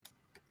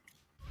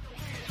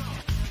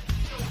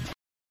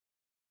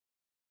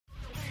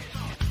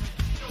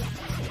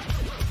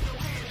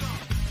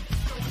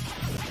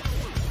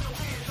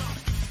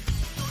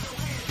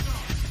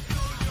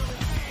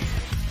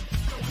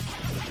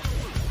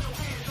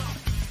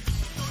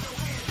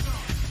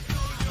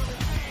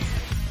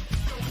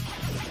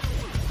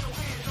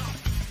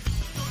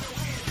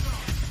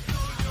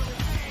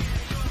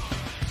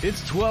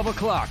It's 12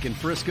 o'clock in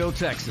Frisco,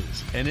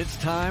 Texas, and it's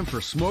time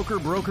for Smoker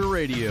Broker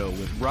Radio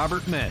with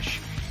Robert Mesh,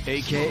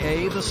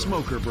 a.k.a. the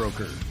Smoker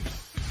Broker.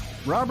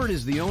 Robert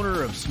is the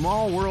owner of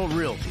Small World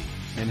Realty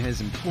and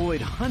has employed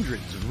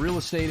hundreds of real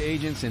estate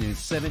agents in his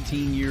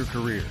 17-year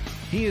career.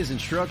 He has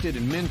instructed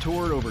and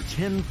mentored over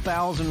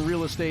 10,000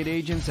 real estate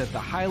agents at the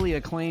highly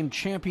acclaimed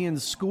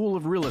Champions School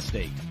of Real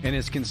Estate and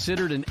is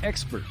considered an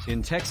expert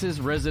in Texas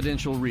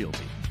residential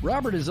realty.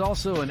 Robert is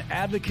also an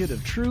advocate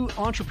of true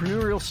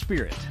entrepreneurial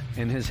spirit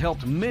and has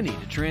helped many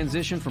to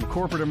transition from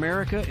corporate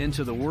America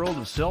into the world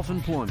of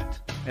self-employment.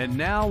 And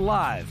now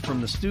live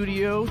from the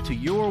studio to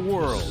your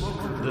world,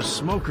 the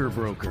Smoker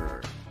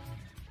Broker.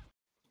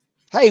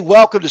 Hey,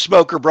 welcome to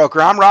Smoker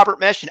Broker. I'm Robert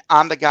Mesh, and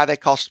I'm the guy they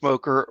call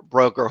Smoker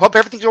Broker. Hope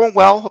everything's going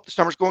well. Hope the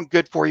summer's going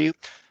good for you.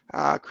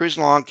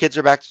 Cruising along. Kids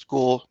are back to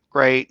school.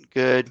 Great,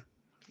 good.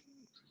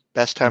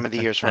 Best time of the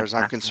year as far as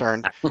I'm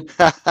concerned. But,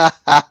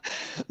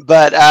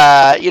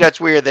 it's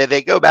weird.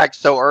 They go back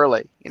so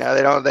early.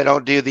 They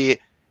don't do the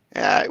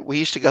we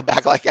used to go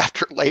back like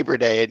after Labor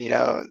Day,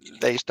 and,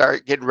 they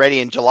start getting ready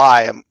in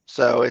July.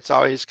 So it's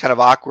always kind of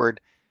awkward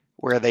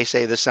where they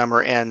say the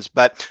summer ends.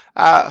 But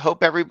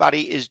hope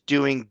everybody is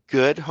doing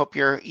good. Hope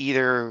you're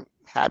either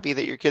happy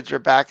that your kids are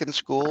back in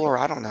school or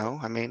I don't know.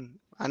 I mean,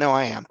 I know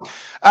I am.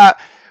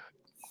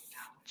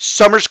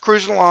 Summer's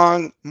cruising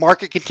along.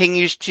 Market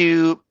continues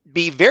to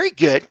be very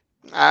good.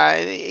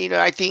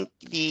 I think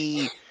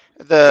the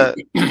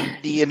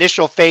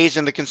initial phase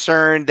and the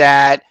concern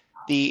that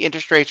the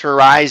interest rates were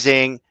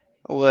rising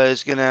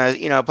was going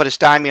to, put a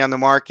stymie on the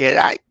market.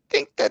 I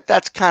think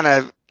that's kind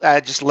of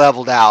just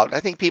leveled out. I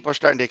think people are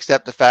starting to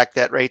accept the fact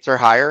that rates are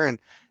higher and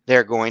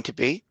they're going to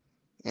be.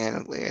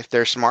 And if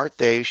they're smart,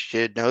 they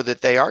should know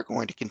that they are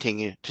going to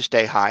continue to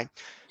stay high.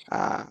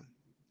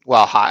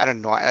 High. I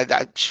don't know.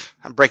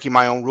 I'm breaking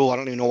my own rule. I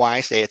don't even know why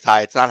I say it's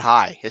high. It's not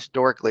high.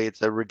 Historically,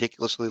 it's a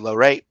ridiculously low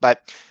rate.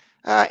 But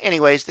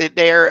anyways,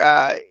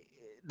 the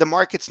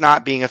market's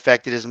not being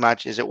affected as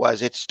much as it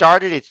was. It's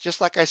just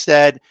like I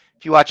said,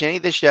 if you watch any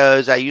of the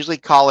shows, I usually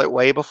call it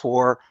way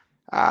before.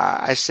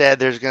 I said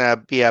there's going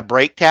to be a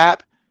break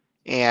tap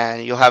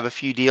and you'll have a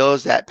few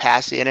deals that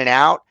pass in and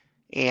out.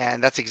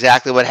 And that's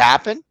exactly what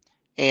happened.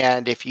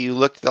 And if you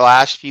look at the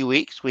last few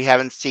weeks, we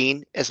haven't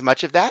seen as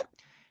much of that.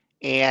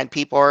 And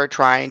people are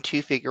trying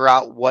to figure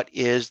out what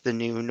is the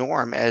new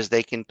norm as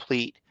they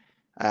complete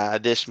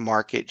this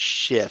market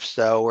shift.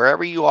 So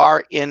wherever you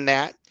are in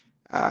that,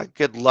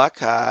 good luck.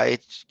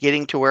 It's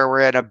getting to where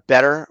we're at a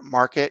better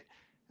market,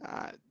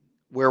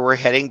 where we're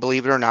heading,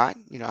 believe it or not.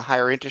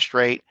 Higher interest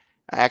rate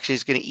actually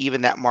is going to even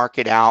that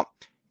market out.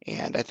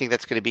 And I think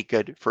that's going to be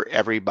good for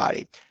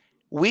everybody.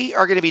 We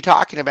are going to be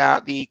talking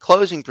about the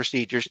closing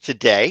procedures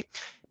today.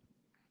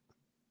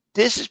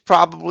 This is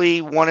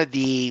probably one of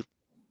the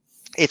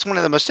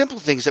most simple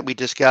things that we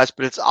discuss,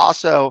 but it's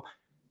also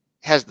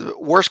has the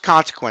worst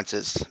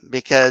consequences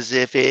because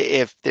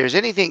if there's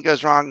anything that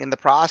goes wrong in the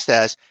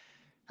process,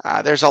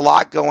 there's a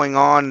lot going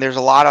on. There's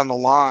a lot on the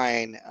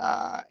line.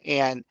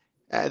 And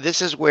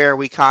this is where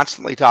we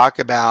constantly talk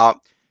about,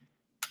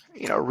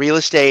 real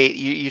estate.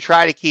 You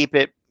try to keep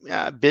it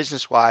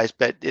business-wise,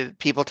 but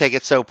people take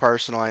it so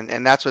personal,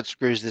 and that's what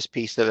screws this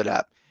piece of it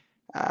up.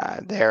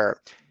 They're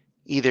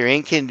either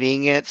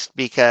inconvenienced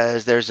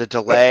because there's a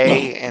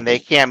delay and they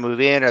can't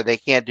move in, or they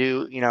can't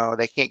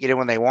they can't get in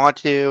when they want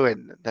to,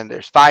 and then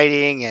there's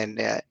fighting, and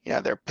they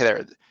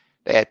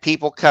had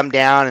people come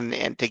down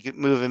and to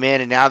move them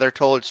in, and now they're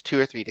told it's 2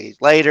 or 3 days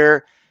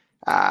later.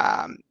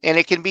 And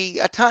it can be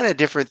a ton of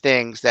different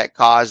things that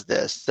cause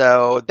this.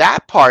 So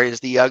that part is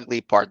the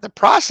ugly part. The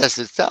process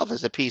itself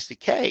is a piece of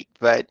cake,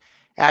 but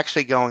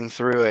actually going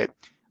through it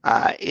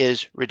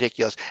is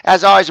ridiculous.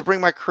 As always, I bring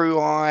my crew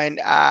on.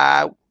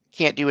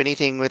 Can't do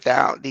anything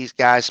without these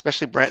guys,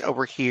 especially Brent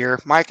over here.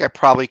 Mike, I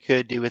probably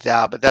could do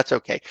without, but that's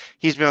okay.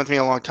 He's been with me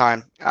a long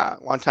time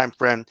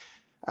friend.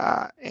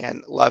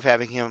 And love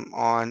having him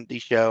on the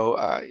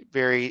show.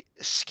 Very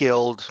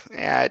skilled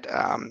at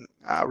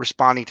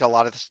responding to a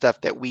lot of the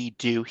stuff that we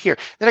do here.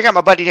 Then I got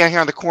my buddy down here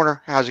on the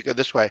corner. How's it go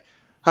this way?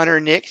 Hunter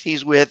Nix.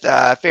 He's with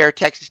Fair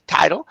Texas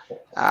Title.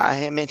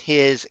 Him and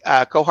his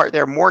cohort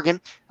there, Morgan,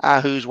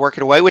 who's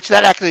working away, which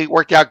that actually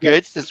worked out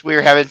good since we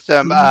were having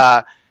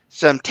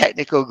some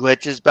technical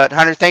glitches. But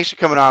Hunter, thanks for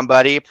coming on,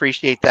 buddy.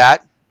 Appreciate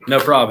that. No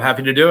problem.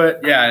 Happy to do it.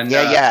 Yeah. And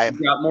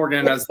we've got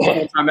Morgan as the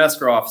full-time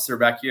escrow officer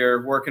back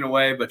here working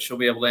away, but she'll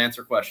be able to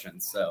answer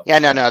questions. So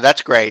no,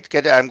 that's great.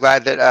 Good. I'm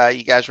glad that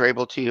you guys were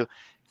able to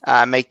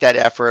make that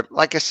effort.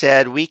 Like I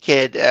said,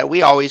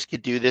 we always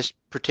could do this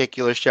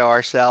particular show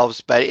ourselves,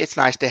 but it's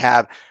nice to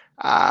have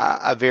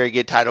a very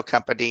good title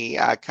company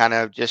kind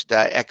of just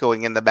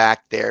echoing in the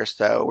back there.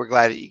 So we're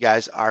glad that you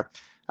guys are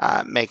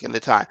making the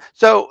time.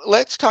 So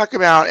let's talk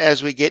about,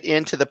 as we get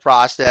into the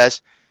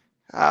process,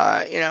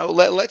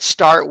 let's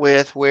start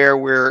with where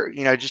we're,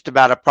 just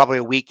about probably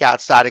a week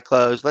outside of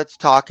close. Let's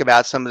talk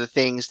about some of the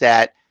things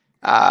that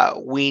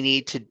we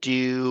need to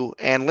do.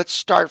 And let's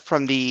start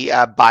from the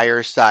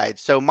buyer side.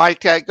 So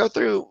Mike, go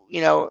through,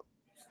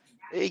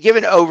 give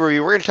an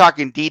overview. We're going to talk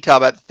in detail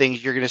about the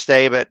things you're going to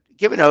say, but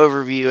give an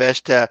overview as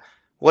to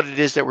what it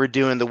is that we're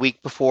doing the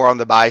week before on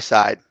the buy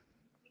side.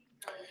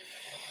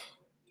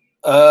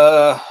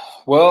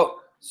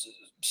 Well,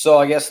 so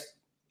I guess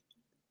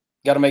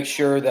got to make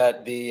sure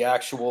that the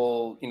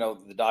actual,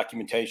 the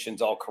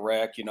documentation's all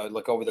correct.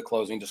 Look over the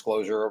closing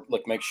disclosure.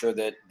 Make sure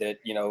that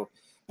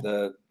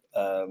the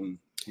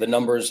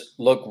numbers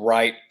look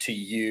right to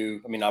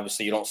you. I mean,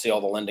 obviously, you don't see all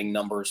the lending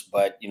numbers,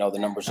 but the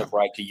numbers look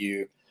right to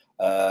you.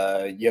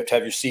 You have to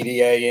have your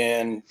CDA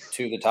in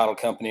to the title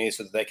company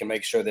so that they can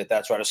make sure that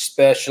that's right,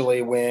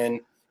 especially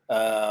when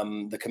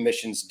the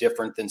commission's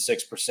different than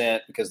 6%,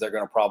 because they're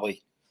going to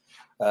probably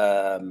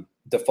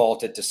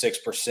default it to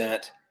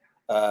 6%.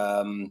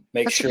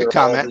 Make That's sure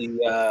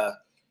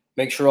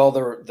all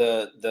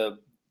the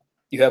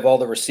you have all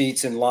the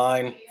receipts in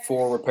line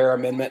for repair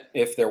amendment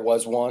if there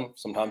was one.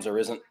 Sometimes there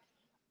isn't.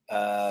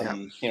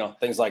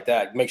 Things like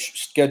that.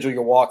 Schedule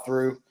your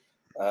walkthrough,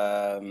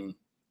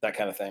 that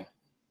kind of thing.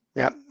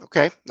 Yeah.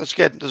 Okay. That's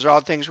good. Those are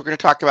all things we're going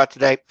to talk about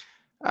today.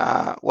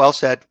 Well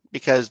said,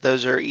 because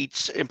those are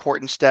each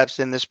important steps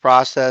in this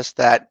process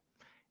that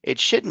it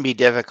shouldn't be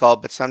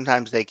difficult, but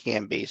sometimes they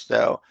can be.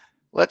 So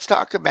let's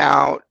talk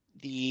about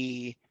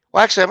actually,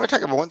 I'm going to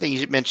talk about one thing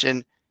you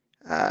mentioned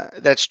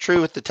that's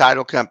true with the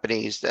title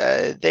companies.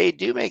 They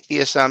do make the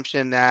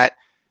assumption that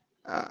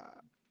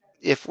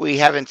if we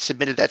haven't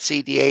submitted that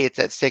CDA, it's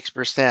at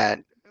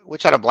 6%,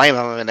 which I don't blame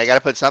them. I mean, they got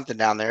to put something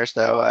down there,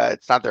 so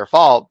it's not their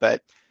fault.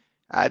 But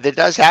that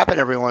does happen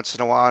every once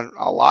in a while. And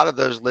a lot of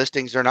those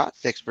listings are not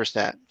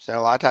 6%. So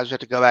a lot of times we have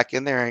to go back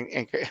in there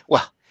and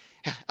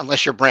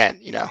unless you're Brent,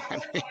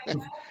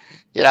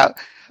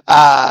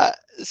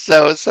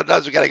 so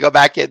sometimes we got to go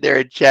back in there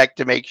and check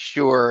to make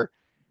sure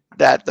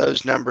that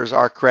those numbers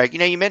are correct.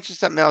 You mentioned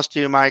something else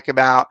too, Mike,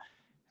 about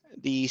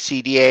the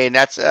CDA, and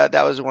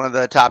that was one of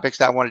the topics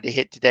that I wanted to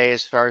hit today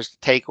as far as the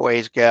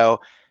takeaways go.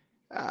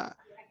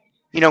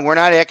 We're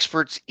not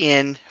experts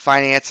in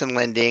finance and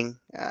lending.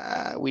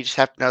 We just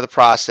have to know the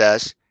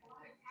process.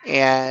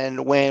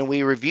 And when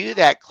we review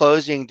that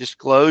closing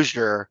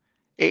disclosure,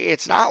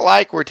 it's not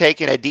like we're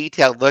taking a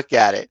detailed look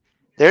at it.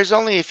 There's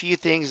only a few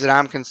things that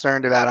I'm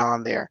concerned about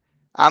on there.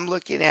 I'm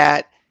looking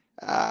at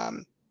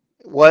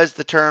was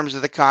the terms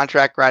of the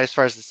contract right as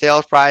far as the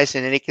sales price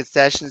and any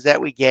concessions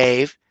that we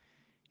gave.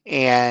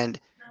 And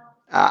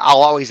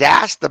I'll always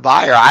ask the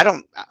buyer. I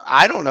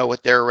don't know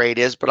what their rate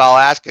is, but I'll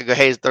ask. I go,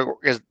 hey, is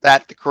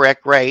that the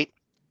correct rate?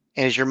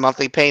 And does your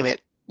monthly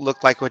payment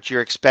look like what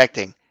you're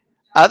expecting?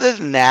 Other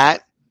than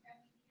that,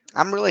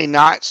 I'm really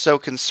not so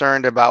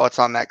concerned about what's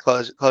on that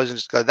closing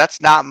disclosure.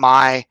 That's not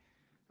my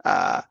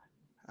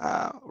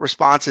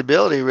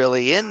responsibility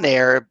really in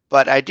there,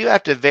 but I do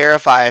have to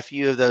verify a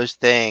few of those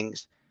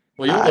things.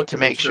 Well, you look to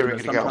make sure we're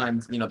going to go.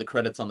 Sometimes, the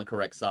credit's on the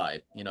correct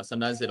side.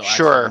 Sometimes it'll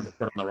Sure. actually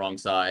put on the wrong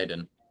side,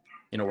 and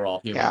we're all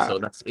human. Yeah. So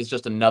it's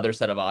just another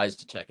set of eyes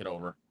to check it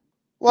over.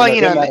 Well,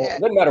 it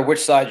doesn't matter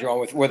which side you're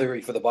on with, whether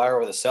you're for the buyer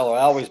or the seller.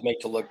 I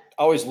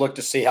always look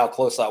to see how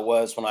close I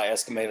was when I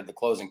estimated the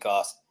closing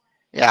cost.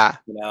 Yeah.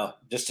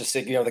 Just to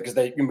see, because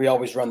we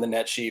always run the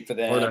net sheet for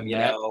them, and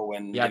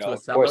to a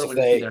seller, of course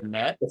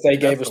if they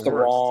gave us the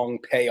worst. wrong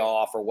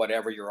payoff or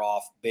whatever, you're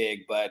off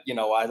big. But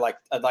I'd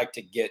like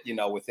to get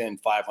within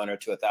 $500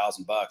 to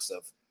 $1,000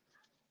 of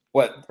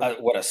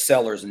what a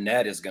seller's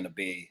net is going to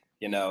be.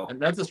 And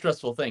that's a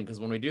stressful thing, because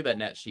when we do that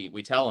net sheet,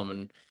 we tell them,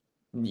 and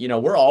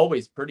we're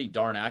always pretty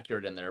darn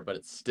accurate in there, but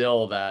it's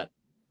still that,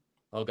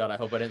 oh God, I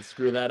hope I didn't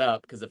screw that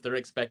up, because if they're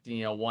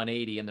expecting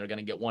 180 and they're going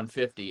to get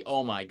 150,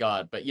 oh my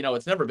God. But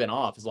it's never been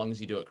off as long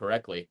as you do it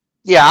correctly.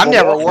 Yeah, I'm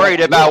never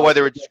worried about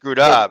whether it's screwed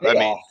up. I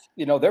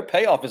mean, their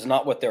payoff is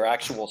not what their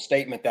actual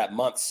statement that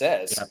month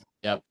says.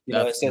 Yeah.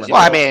 It says,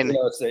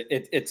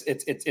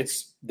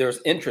 it's there's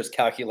interest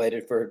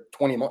calculated for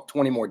 20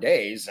 more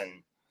days, and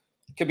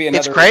it could be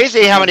another. It's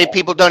crazy how many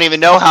people don't even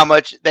know how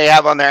much they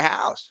have on their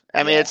house.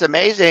 I mean, It's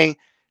amazing.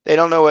 They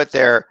don't know what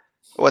their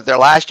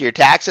last year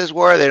taxes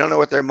were. They don't know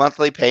what their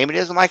monthly payment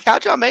is. I'm like,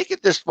 how'd y'all make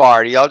it this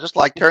far? Do y'all just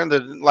turn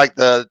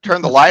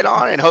the light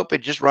on and hope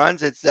it just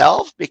runs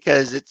itself?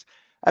 Because it's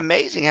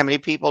amazing how many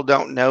people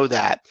don't know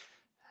that.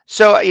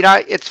 So,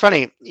 it's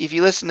funny. If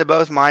you listen to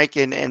both Mike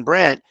and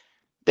Brent,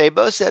 they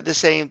both said the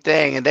same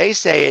thing, and they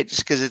say it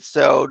just because it's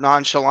so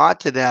nonchalant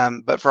to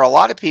them. But for a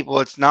lot of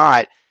people, it's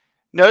not.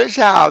 Notice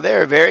how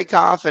they're very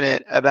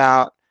confident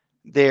about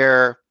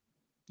their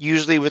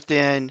usually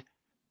within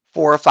 $400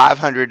 or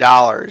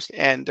 $500.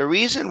 And the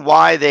reason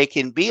why they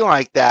can be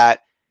like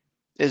that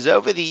is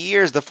over the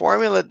years, the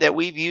formula that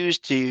we've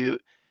used to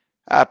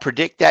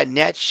predict that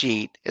net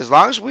sheet, as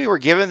long as we were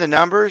given the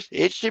numbers,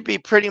 it should be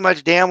pretty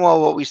much damn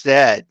well what we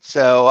said.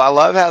 So I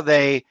love how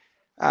they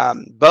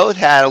both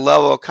had a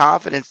level of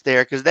confidence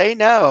there, because they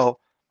know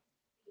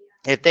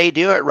if they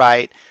do it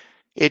right,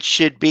 it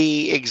should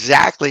be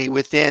exactly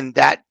within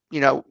that,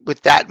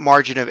 with that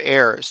margin of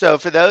error. So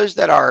for those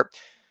that are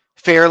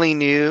fairly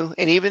new,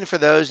 and even for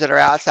those that are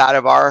outside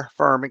of our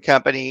firm and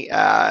company,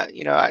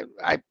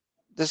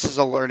 this is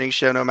a learning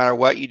show no matter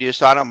what you do,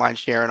 so I don't mind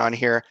sharing on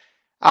here.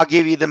 I'll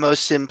give you the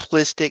most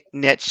simplistic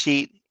net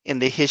sheet in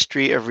the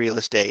history of real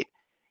estate.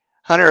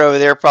 Hunter over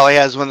there probably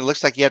has one that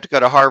looks like you have to go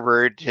to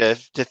Harvard to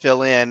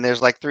fill in.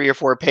 There's like 3 or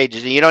 4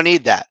 pages, and you don't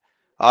need that.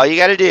 All you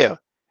got to do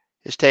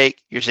is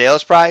take your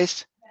sales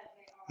price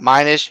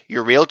minus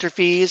your realtor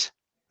fees,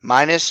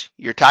 minus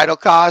your title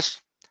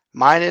costs,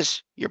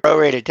 minus your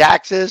prorated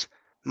taxes,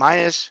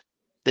 minus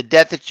the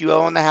debt that you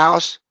owe on the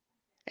house,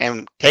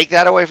 and take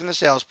that away from the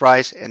sales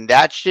price, and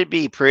that should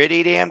be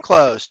pretty damn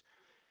close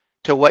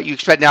to what you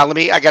expect. Now,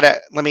 I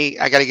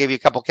gotta give you a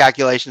couple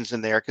calculations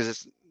in there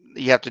because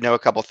you have to know a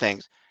couple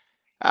things.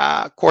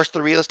 Of course,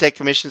 the real estate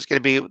commission is going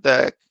to be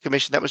the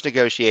commission that was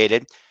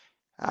negotiated.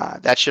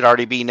 That should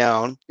already be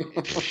known.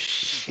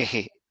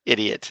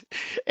 Idiot.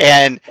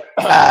 And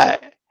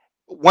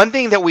one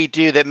thing that we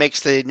do that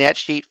makes the net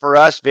sheet for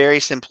us very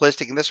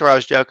simplistic, and this is where I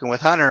was joking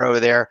with Hunter over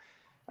there,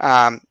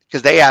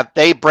 because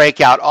they break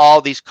out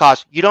all these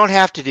costs. You don't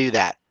have to do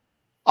that.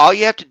 All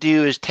you have to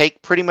do is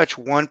take pretty much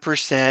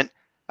 1%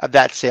 of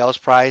that sales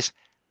price.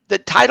 The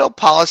title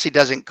policy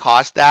doesn't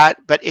cost that,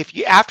 but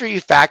after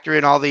you factor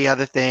in all the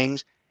other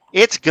things,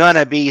 it's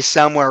gonna be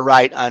somewhere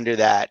right under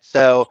that.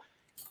 So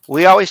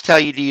we always tell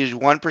you to use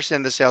 1%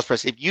 of the sales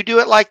price. If you do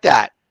it like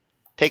that,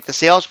 take the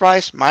sales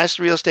price minus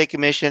the real estate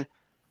commission,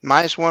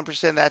 minus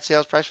 1% of that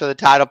sales price for the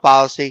title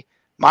policy,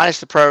 minus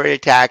the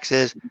prorated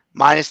taxes,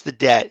 minus the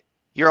debt,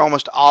 you're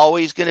almost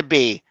always going to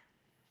be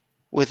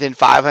within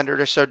 $500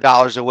 or so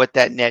of what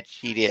that net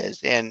sheet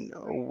is. And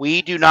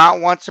we do not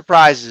want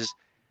surprises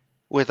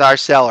with our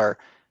seller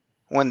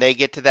when they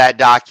get to that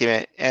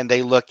document and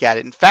they look at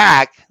it. In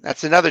fact,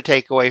 that's another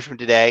takeaway from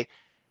today.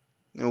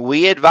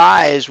 We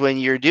advise when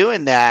you're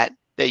doing that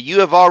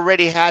you have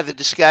already had the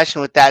discussion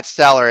with that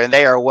seller and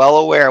they are well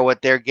aware of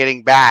what they're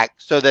getting back,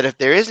 so that if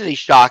there is any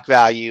shock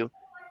value,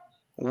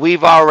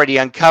 we've already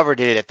uncovered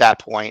it at that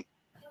point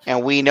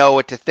and we know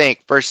what to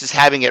think, versus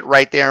having it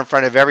right there in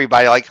front of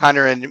everybody like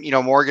Hunter and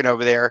Morgan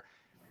over there.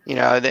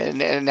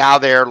 And now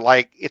they're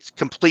like, it's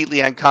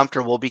completely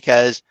uncomfortable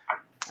because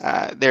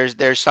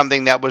there's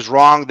something that was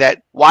wrong.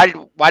 That why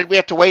did we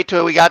have to wait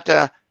till we got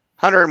to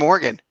Hunter and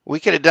Morgan? We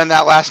could have done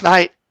that last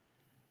night.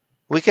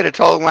 We could have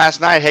told them last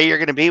night, hey, you're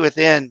going to be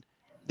within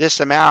this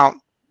amount,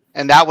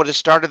 and that would have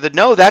started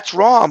no, that's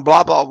wrong,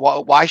 blah, blah, blah.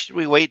 Why should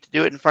we wait to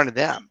do it in front of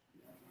them?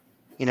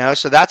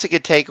 So that's a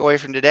good takeaway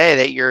from today,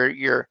 that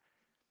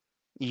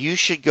you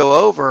should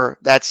go over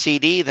that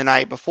CD the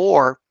night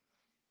before,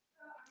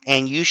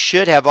 and you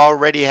should have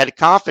already had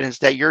confidence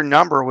that your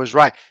number was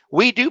right.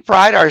 We do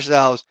pride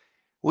ourselves.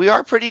 We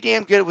are pretty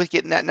damn good with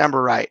getting that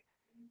number right.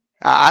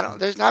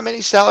 There's not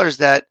many sellers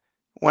that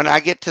when I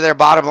get to their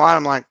bottom line,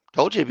 I'm like,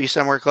 told you to be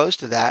somewhere close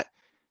to that.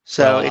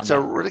 So it's a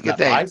really good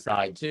thing. On the buy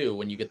side too,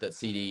 when you get that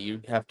CD,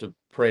 you have to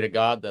pray to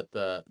God that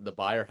the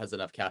buyer has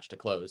enough cash to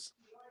close.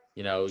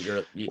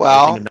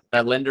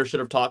 That lender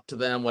should have talked to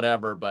them,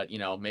 whatever, but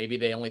maybe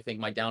they only think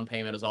my down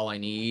payment is all I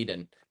need.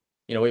 And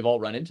we've all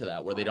run into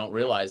that where they don't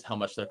realize how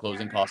much their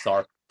closing costs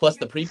are, plus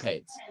the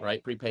prepaids,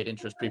 right? Prepaid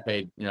interest,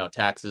 prepaid,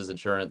 taxes,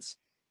 insurance.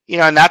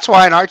 And that's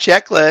why in our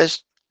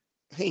checklist,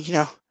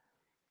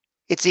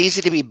 it's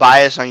easy to be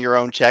biased on your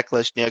own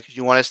checklist, because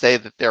you want to say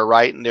that they're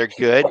right and they're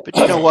good, but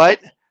you know what?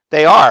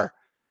 They are.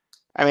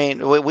 I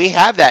mean, we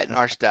have that in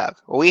our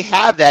stuff. We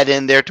have that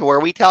in there to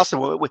where we tell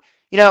someone,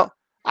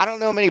 I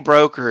don't know many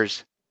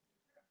brokers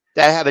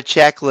that have a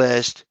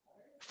checklist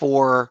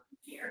for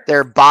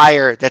their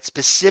buyer that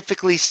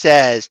specifically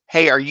says,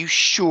 hey, are you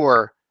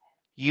sure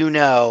you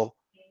know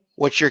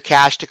what your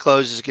cash to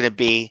close is going to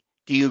be?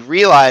 Do you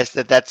realize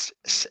that that's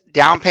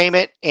down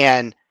payment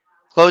and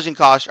closing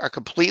costs are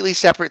completely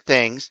separate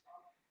things?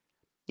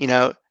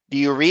 Do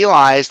you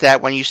realize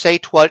that when you say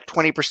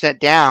 20%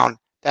 down,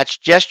 that's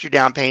just your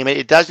down payment?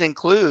 It doesn't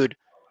include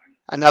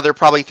another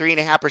probably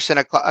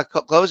 3.5%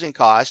 of closing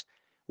costs.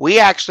 We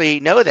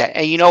actually know that.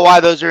 And you know why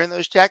those are in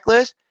those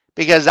checklists?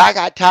 Because I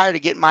got tired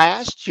of getting my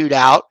ass chewed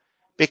out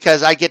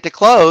because I get to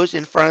close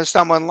in front of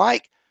someone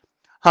like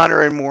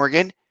Hunter and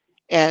Morgan.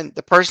 And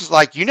the person's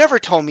like, you never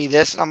told me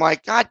this. And I'm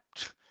like, God,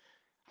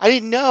 I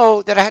didn't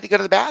know that I had to go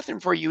to the bathroom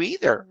for you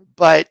either.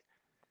 But,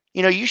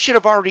 you should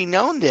have already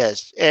known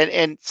this.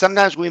 And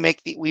sometimes we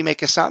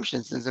make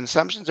assumptions, and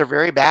assumptions are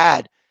very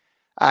bad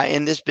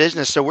in this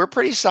business. So we're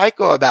pretty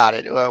psycho about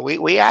it.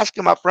 We ask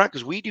them up front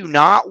because we do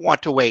not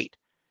want to wait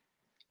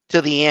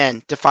to the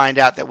end to find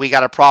out that we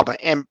got a problem.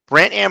 And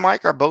Brent and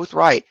Mike are both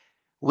right.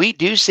 We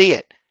do see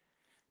it.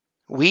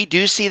 We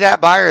do see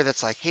that buyer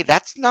that's like, hey,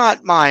 that's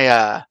not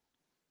my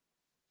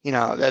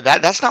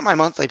that's not my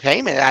monthly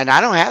payment, and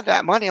I don't have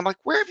that money. I'm like,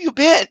 where have you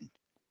been?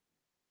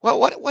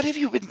 What have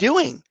you been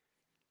doing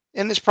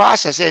in this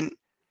process? And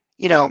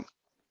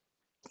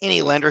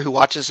any lender who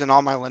watches, and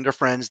all my lender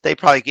friends, they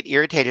probably get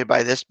irritated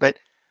by this, but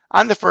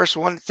I'm the first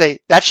one to say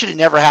that should have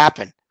never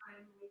happened.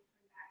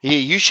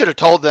 You should have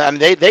told them.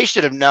 They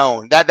should have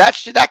known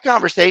that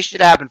conversation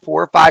should have happened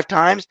 4 or 5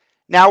 times.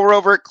 Now we're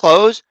over at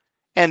close,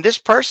 and this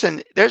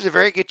person, there's a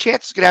very good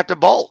chance is going to have to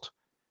bolt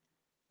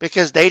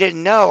because they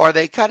didn't know, or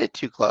they cut it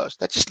too close.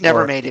 That just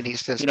never made any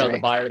sense to me. The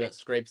buyer that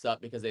scrapes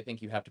up because they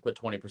think you have to put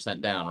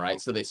 20% down,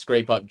 right? So they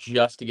scrape up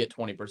just to get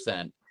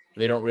 20%.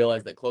 They don't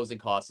realize that closing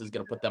costs is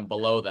going to put them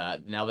below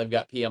that. Now they've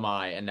got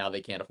PMI, and now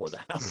they can't afford the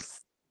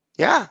house.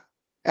 Yeah.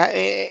 And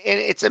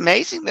it's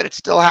amazing that it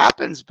still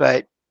happens,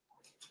 but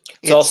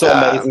it's also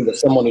amazing that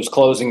someone who's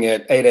closing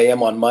at 8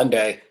 a.m. on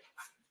Monday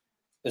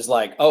is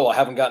like, oh, I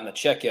haven't gotten the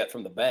check yet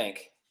from the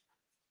bank.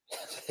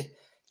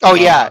 Oh,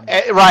 yeah.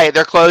 Right.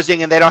 They're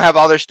closing and they don't have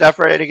all their stuff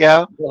ready to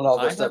go. All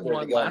their stuff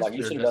ready to go. Like,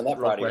 you should have done that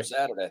Friday or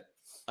Saturday.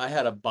 I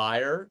had a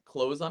buyer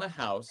close on a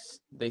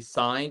house. They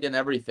signed and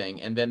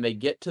everything, and then they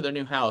get to their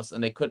new house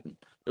and they couldn't.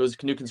 It was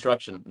new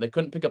construction. They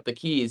couldn't pick up the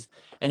keys.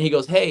 And he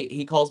goes, "Hey,"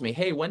 he calls me.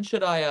 "Hey, when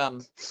should I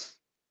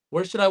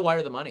where should I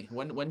wire the money?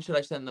 When should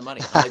I send the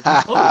money?" I'm like,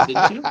 "You closed,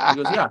 didn't you?" He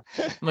goes, "Yeah."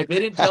 I'm like, "They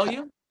didn't tell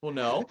you?" "Well,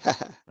 no." And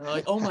they're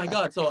like, "Oh my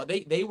God!" So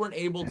they weren't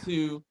able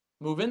to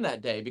move in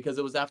that day because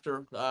it was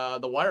after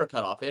the wire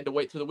cut off. They had to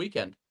wait through the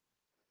weekend.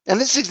 And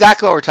this is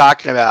exactly what we're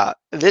talking about.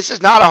 This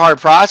is not a hard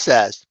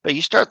process, but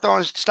you start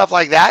throwing stuff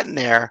like that in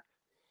there,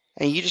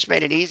 and you just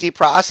made an easy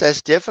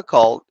process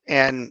difficult,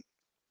 and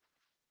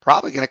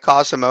probably going to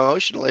cause some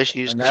emotional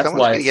issues. And that's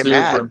why it's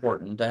super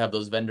important to have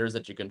those vendors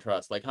that you can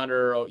trust. Like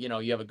Hunter, you know,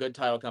 you have a good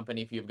title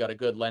company. If you've got a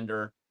good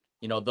lender,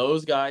 you know,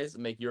 those guys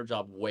make your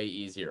job way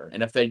easier.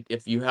 And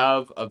if you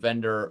have a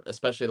vendor,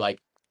 especially like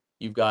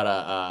you've got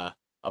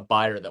a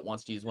buyer that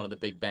wants to use one of the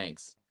big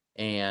banks,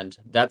 and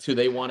that's who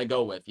they want to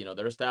go with, you know,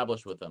 they're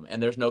established with them,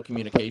 and there's no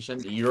communication,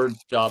 your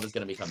job is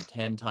going to become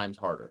 10 times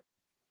harder.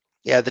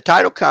 Yeah, the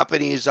title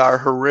companies are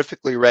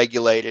horrifically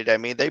regulated. I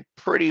mean, they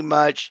pretty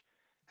much,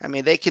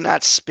 they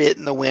cannot spit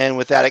in the wind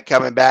without it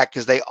coming back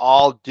because they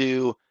all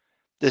do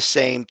the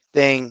same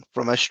thing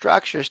from a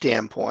structure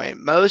standpoint.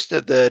 Most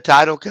of the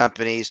title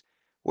companies,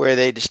 where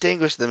they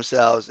distinguish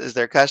themselves, is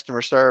their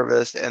customer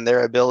service and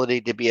their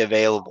ability to be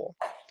available.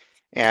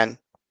 And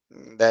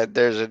that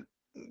there's a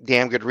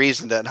damn good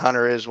reason that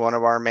Hunter is one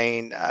of our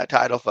main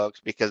title folks,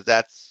 because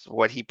that's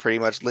what he pretty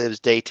much lives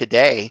day to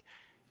day.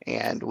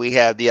 And we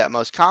have the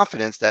utmost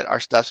confidence that our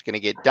stuff's going to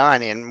get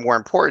done, and more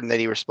important, that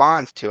he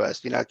responds to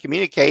us. You know,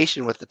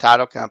 communication with the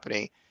title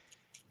company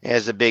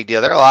is a big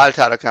deal. There are a lot of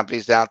title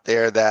companies out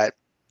there that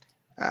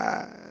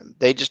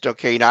they just don't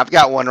care. You know, I've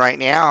got one right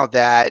now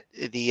that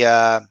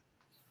the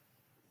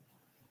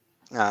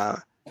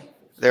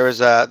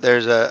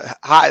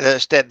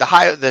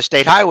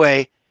state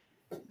highway,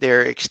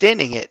 they're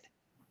extending it,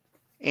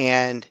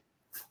 and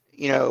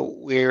you know,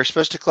 we were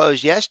supposed to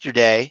close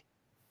yesterday,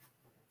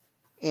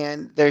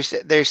 and they're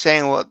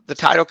saying, well, the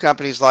title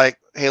company's like,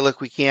 hey, look,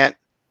 we can't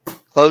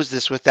close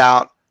this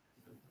without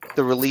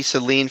the release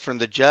of lien from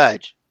the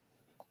judge.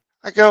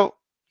 I go,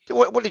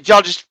 what did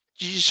you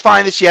just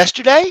find this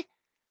yesterday?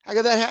 I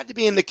go, that had to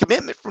be in the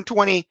commitment from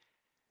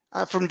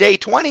day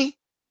 20.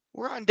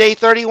 We're on day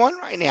 31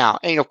 right now.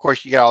 And of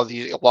course you got all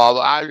these, blah,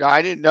 blah,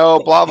 I didn't know,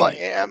 blah, blah.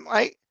 And I'm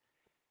like,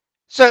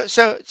 so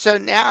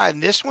now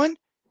in this one,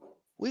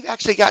 we've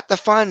actually got the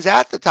funds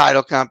at the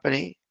title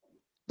company.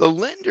 The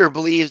lender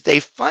believes they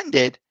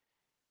funded,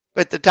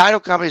 but the title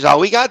company's all,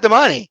 we got the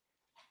money,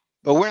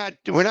 but we're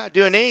not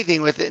doing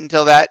anything with it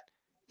until that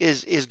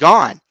is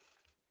gone.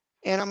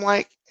 And I'm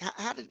like,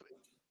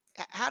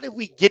 how did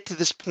we get to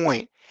this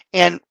point?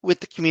 And with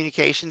the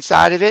communication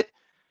side of it,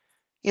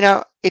 you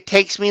know, it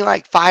takes me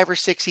like 5 or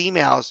 6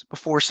 emails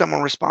before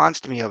someone responds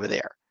to me over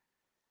there.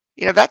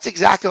 You know, that's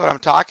exactly what I'm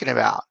talking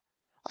about.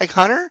 Like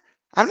Hunter,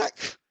 I'm not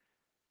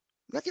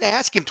going to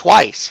ask him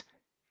twice.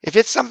 If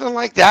it's something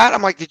like that,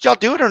 I'm like, did y'all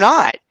do it or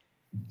not?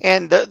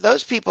 And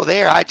those people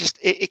there,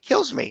 it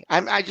kills me.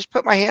 I just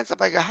put my hands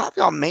up. I go, how have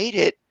y'all made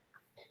it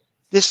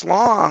this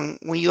long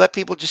when you let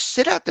people just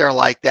sit out there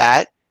like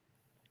that?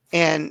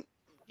 And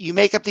you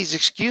make up these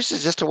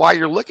excuses as to why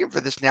you're looking for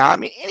this now. I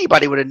mean,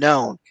 anybody would have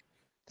known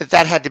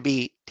that had to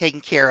be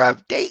taken care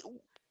of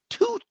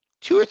two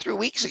or 3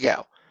 weeks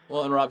ago.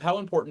 Well, and Rob, how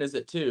important is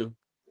it too?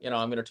 You know,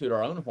 I'm going to toot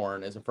our own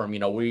horn as a firm. You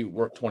know, we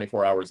work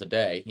 24 hours a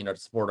day, you know, to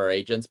support our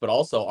agents, but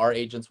also our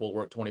agents will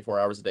work 24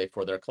 hours a day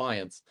for their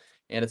clients.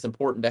 And it's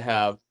important to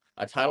have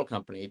a title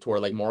company to where,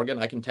 like Morgan,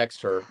 I can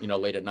text her, you know,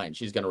 late at night and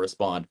she's going to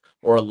respond,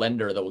 or a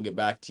lender that will get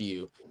back to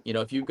you. You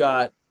know, if you've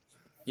got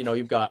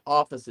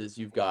offices,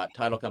 you've got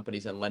title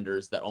companies and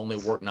lenders that only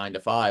work 9 to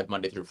 5,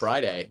 Monday through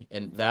Friday.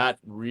 And that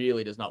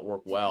really does not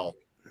work well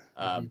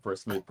for a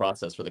smooth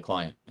process for the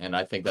client. And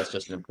I think that's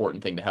just an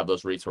important thing to have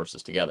those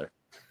resources together.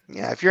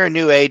 Yeah, if you're a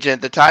new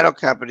agent, the title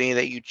company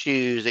that you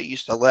choose, that you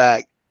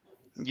select,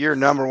 your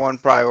number one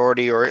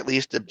priority, or at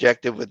least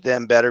objective with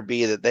them, better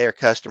be that they are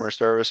customer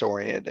service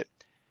oriented,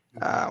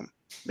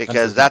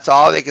 because that's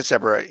all they can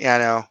separate. Yeah, I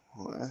know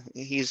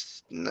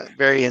he's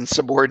very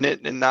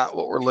insubordinate and not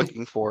what we're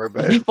looking for.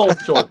 But he falls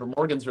short, but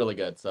Morgan's really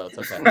good, so it's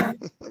okay.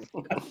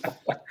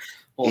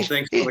 Well,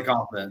 thanks for the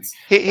confidence.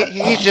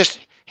 He's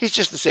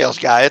just the sales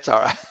guy. It's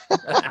all right.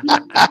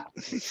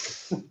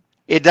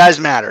 It does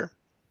matter.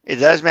 It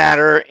does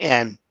matter.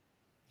 And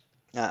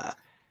yeah,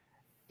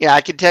 I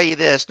can tell you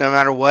this, no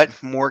matter what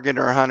Morgan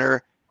or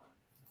Hunter,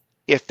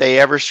 if they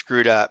ever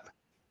screwed up,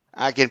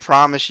 I can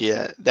promise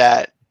you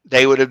that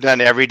they would have done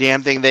every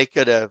damn thing they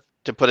could have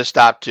to put a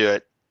stop to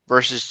it,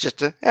 versus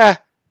just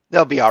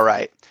they'll be all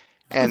right.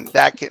 and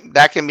that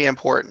can be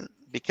important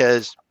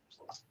because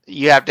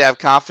you have to have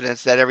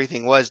confidence that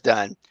everything was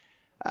done.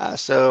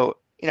 So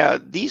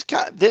this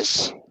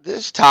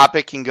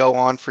topic can go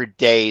on for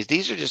days.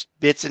 These are just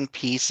bits and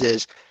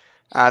pieces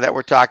that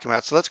we're talking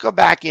about. So let's go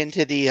back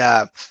into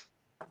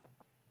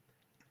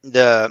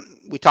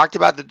we talked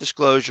about the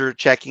disclosure,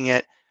 checking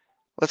it.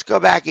 Let's go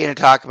back in and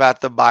talk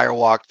about the buyer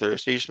walkthrough.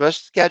 So you're supposed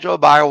to schedule a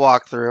buyer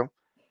walkthrough.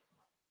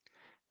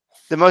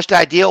 The most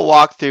ideal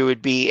walkthrough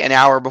would be an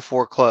hour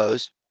before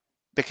close,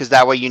 because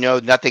that way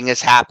nothing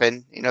has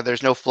happened.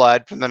 There's no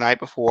flood from the night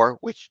before,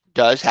 which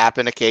does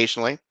happen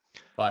occasionally.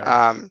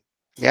 Fire.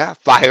 Yeah,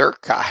 fire.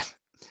 God.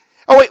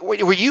 Oh wait,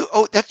 were you?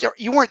 Oh,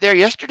 you weren't there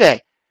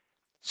yesterday.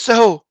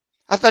 So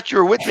I thought you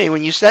were with me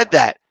when you said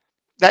that.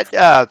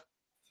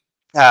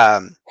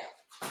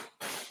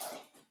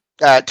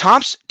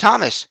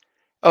 Thomas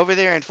over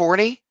there in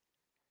Forney,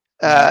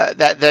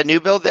 that the new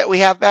build that we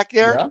have back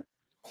there. Yeah.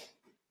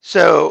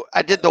 So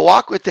I did the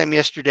walk with them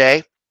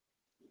yesterday.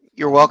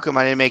 You're welcome.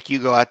 I didn't make you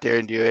go out there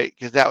and do it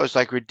because that was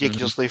like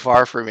ridiculously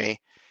far for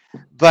me.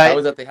 But I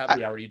was at the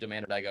happy hour you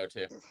demanded I go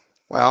to.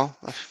 Well,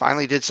 I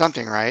finally did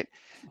something right.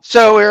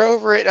 So we're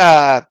over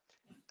at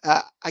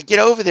I get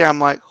over there. I'm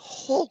like,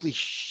 holy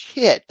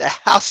shit! The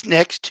house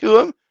next to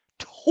him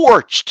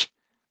torched.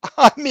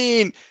 I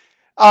mean,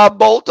 a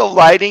bolt of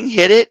lighting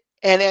hit it,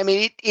 and I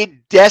mean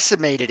it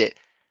decimated it.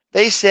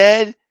 They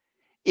said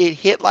it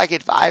hit like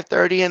at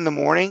 5:30 in the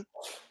morning.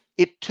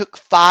 It took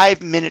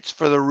 5 minutes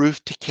for the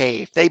roof to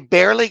cave. They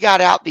barely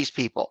got out, these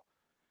people.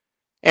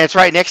 And it's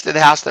right next to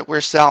the house that we're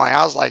selling.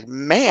 I was like,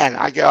 man,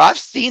 I've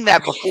seen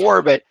that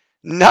before, but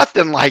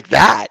nothing like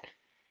that.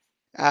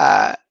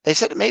 They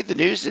said it made the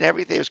news and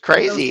everything. It was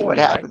crazy what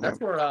happened. Right?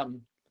 That's where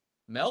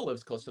Mel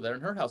lives close to there,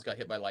 and her house got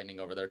hit by lightning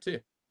over there too.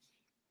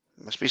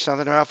 Must be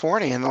something about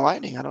Forney and the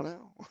lightning. I don't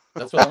know.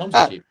 That's why the homes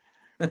are cheap.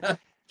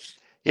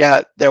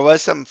 Yeah, there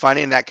was something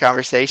funny in that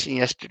conversation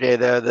yesterday,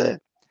 though.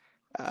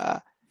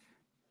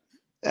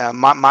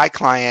 My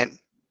client,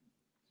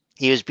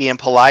 he was being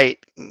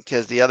polite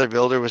because the other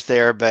builder was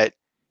there, but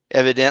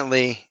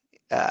evidently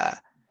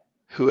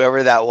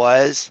whoever that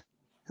was,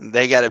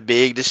 they got a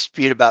big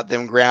dispute about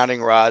them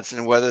grounding rods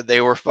and whether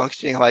they were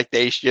functioning like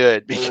they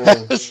should,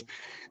 because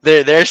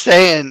they're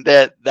saying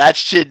that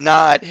should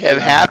not have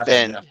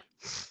happened. Yeah.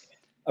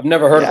 I've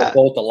never heard of a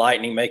bolt of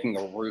lightning making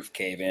a roof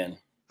cave in.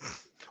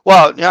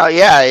 Well, no,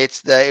 yeah,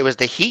 it was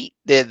the heat,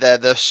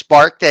 the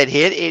spark that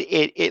hit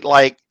it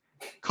like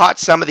caught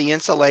some of the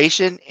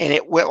insulation and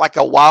it went like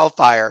a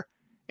wildfire,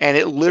 and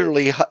it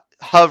literally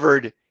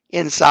hovered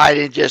inside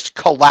and just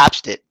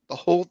collapsed it, the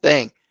whole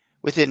thing,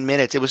 within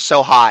minutes. It was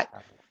so hot.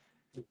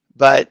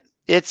 But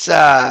it's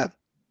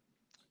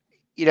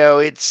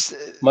it's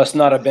must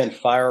not have been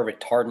fire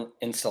retardant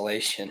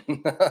insulation.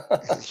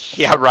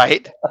 Yeah,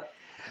 right.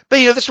 But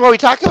this is why we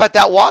talk about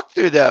that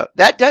walkthrough, though.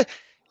 That does,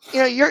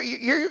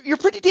 you're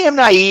pretty damn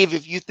naive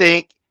if you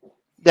think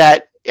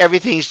that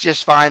everything's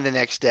just fine the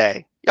next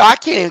day. I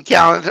can't even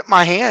count on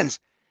my hands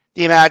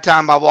the amount of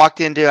time I walked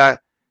into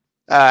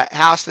a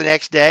house the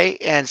next day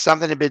and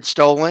something had been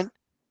stolen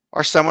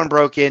or someone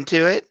broke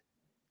into it.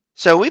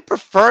 So we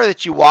prefer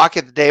that you walk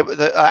at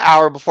the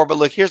hour before. But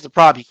look, here's the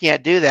problem: you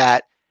can't do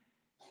that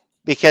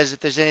because if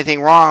there's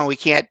anything wrong, we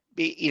can't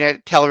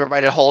tell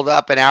everybody to hold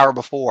up an hour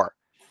before.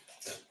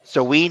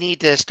 So we need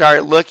to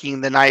start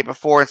looking the night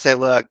before and say,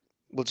 look,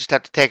 we'll just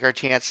have to take our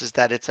chances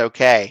that it's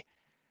okay.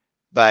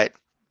 But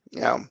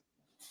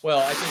Well,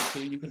 I think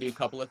too, you can do a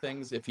couple of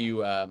things. If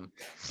you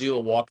do a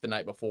walk the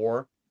night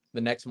before,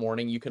 the next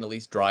morning you can at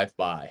least drive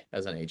by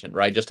as an agent,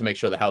 right? Just to make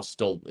sure the house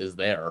still is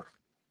there.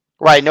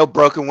 Right, no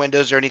broken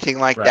windows or anything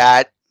like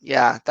that.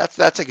 Yeah,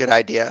 that's a good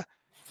idea.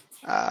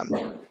 It's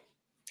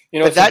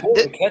important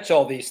to catch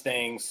all these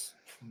things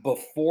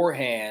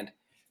beforehand,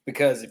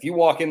 because if you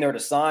walk in there to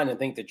sign and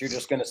think that you're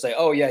just going to say,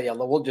 "Oh yeah,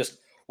 we'll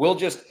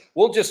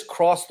just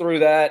cross through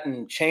that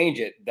and change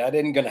it," that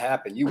isn't going to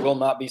happen. You will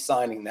not be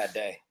signing that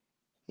day.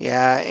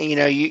 Yeah,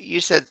 and you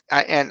said,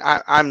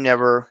 I'm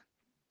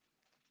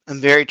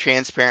very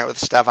transparent with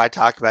stuff I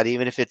talk about,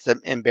 even if it's an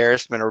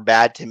embarrassment or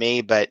bad to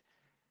me. But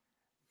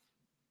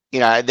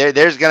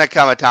there's going to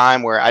come a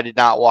time where I did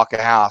not walk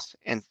a house,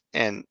 and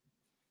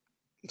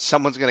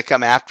someone's going to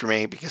come after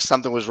me because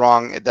something was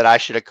wrong that I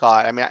should have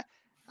caught. I mean,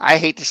 I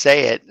hate to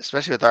say it,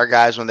 especially with our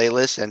guys when they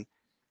listen,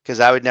 because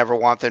I would never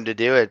want them to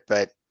do it.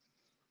 But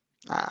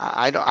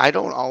I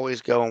don't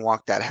always go and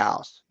walk that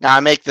house. Now I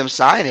make them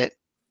sign it,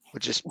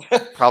 which is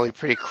probably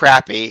pretty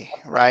crappy,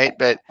 right?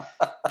 But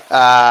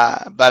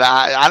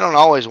I don't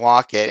always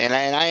walk it, and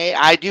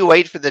I do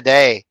wait for the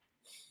day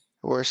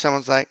where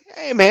someone's like,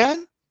 "Hey,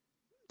 man,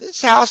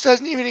 this house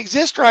doesn't even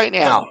exist right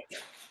now,"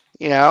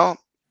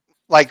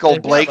 like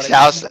old Blake's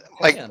house,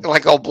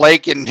 like old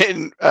Blake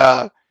in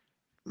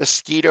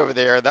Mesquite over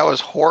there. That was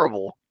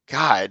horrible.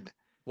 God,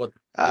 what,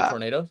 the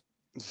tornado?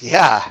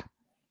 Yeah,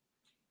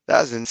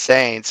 that was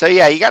insane. So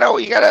yeah, you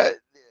gotta.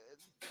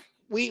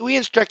 We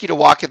instruct you to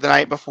walk it the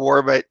night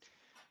before, but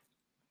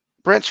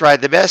Brent's right.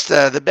 The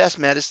best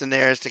medicine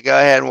there is to go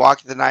ahead and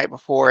walk it the night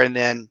before, and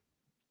then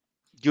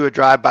do a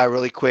drive-by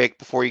really quick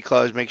before you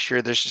close, make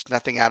sure there's just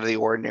nothing out of the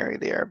ordinary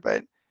there.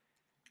 But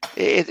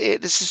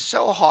this is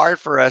so hard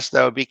for us,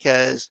 though,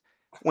 because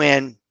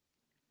when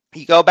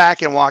you go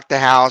back and walk the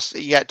house,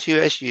 you got two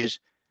issues.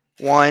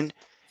 One,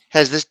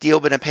 has this deal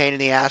been a pain in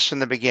the ass from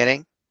the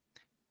beginning?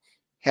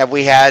 Have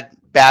we had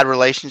bad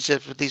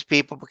relationships with these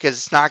people? Because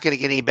it's not going to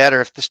get any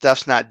better if the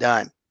stuff's not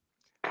done.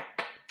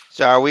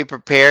 So are we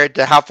prepared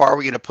to, how far are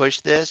we going to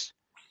push this?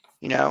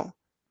 You know,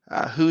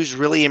 who's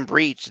really in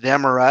breach,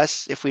 them or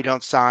us, if we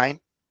don't sign?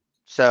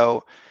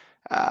 So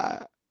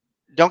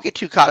don't get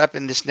too caught up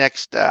in this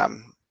next,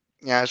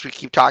 as we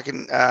keep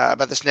talking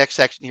about this next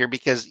section here,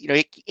 because, you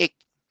know,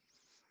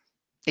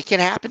 it can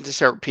happen to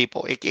certain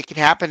people. It can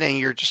happen, and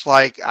you're just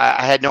like,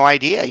 I had no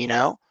idea, you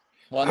know?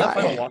 Well, and that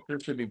final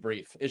walkthrough should be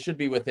brief. It should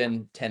be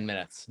within 10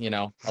 minutes, you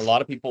know? A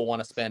lot of people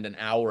want to spend an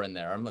hour in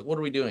there. I'm like, what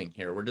are we doing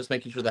here? We're just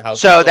making sure the house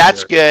So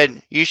that's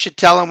good. You should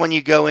tell them when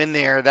you go in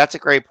there. That's a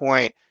great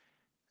point.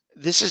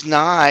 This is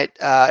not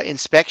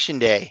inspection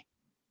day.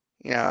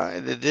 You know,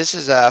 this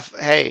is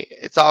hey,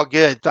 it's all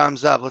good.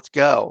 Thumbs up. Let's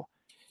go.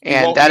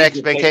 And that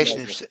expectation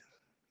is,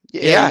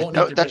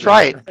 no, that's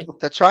right.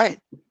 That's right.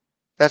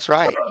 That's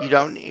right. You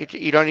don't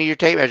need your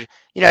tape measure.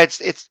 You know,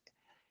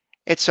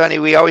 it's funny.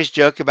 We always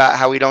joke about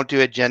how we don't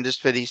do agendas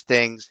for these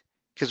things,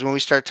 because when we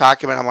start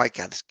talking about it, I'm like,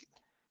 God,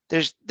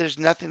 there's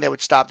nothing that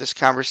would stop this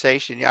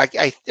conversation. You know,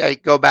 I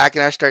go back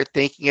and I start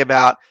thinking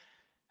about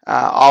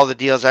all the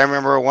deals. I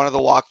remember one of the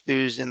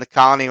walkthroughs in the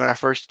colony when I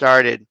first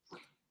started,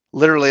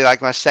 literally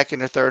like my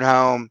second or third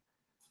home.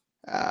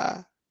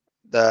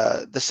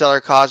 The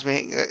seller calls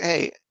me,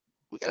 hey,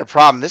 we got a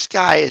problem. This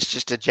guy is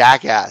just a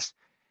jackass.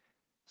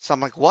 So I'm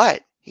like,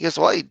 what? He goes,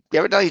 well,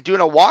 every time he's doing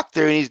a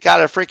walkthrough and he's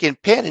got a freaking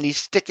pin and he's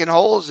sticking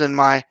holes in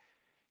my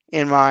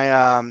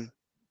my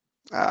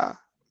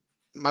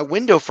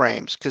window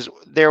frames, because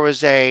there was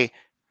they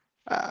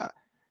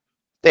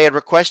had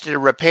requested a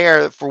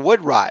repair for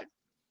wood rot.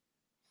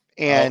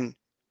 And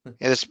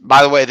this,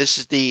 by the way, this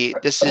is the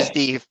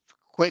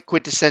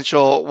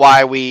quintessential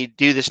why we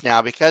do this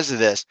now, because of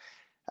this.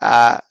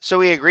 So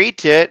we agreed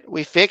to it.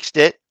 We fixed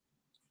it.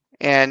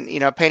 And, you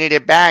know, painted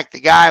it back.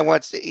 The guy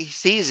he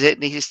sees it,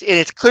 and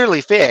it's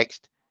clearly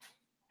fixed.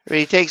 But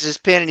he takes his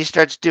pin and he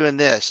starts doing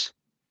this,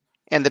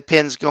 and the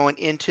pin's going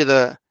into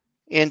the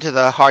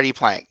hardy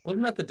plank.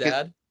 Wasn't that the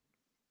dad?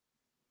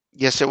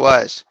 Yes, it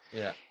was.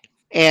 Yeah.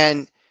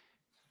 And,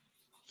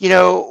 you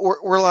know,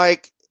 we're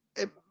like,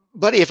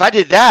 buddy, if I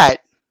did that,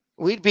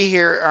 we'd be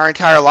here our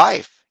entire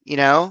life, you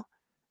know?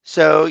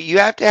 So you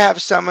have to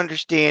have some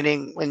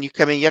understanding when you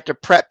come in. You have to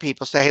prep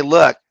people. Say, hey,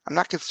 look, I'm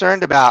not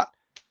concerned about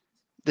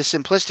the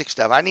simplistic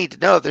stuff. I need to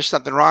know if there's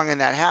something wrong in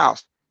that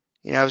house.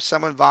 You know, if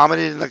someone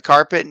vomited in the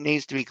carpet and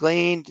needs to be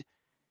cleaned,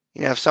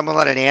 you know, if someone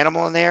let an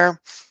animal in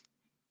there,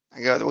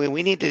 I go,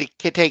 we need to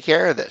take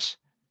care of this.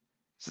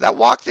 So that the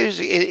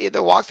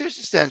walkthrough is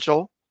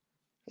essential.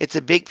 It's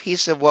a big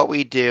piece of what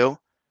we do,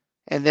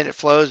 and then it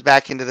flows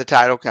back into the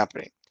title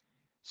company.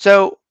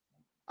 So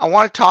I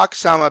want to talk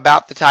some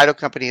about the title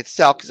company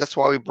itself, because that's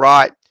why we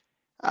brought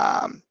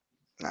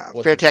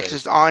Fair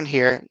Texas on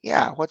here.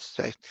 Yeah, what's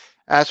his face?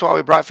 That's why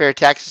we brought Fair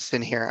Texas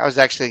in here. I was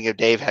actually thinking of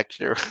Dave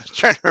Hector. I was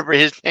trying to remember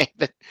his name.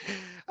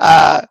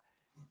 But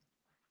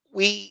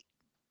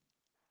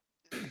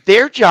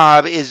their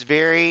job is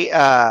very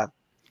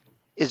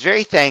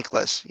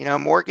thankless. You know,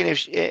 Morgan, if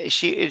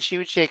she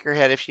would shake her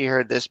head if she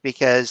heard this,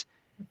 because,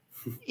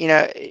 you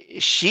know,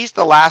 she's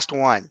the last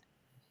one.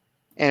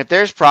 And if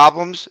there's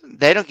problems,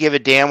 they don't give a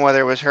damn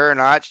whether it was her or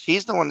not.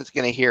 She's the one that's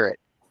going to hear it.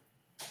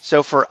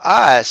 So for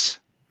us,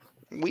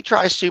 we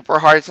try super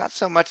hard. It's not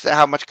so much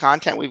how much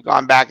content we've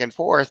gone back and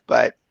forth,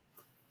 but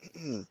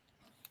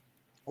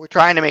we're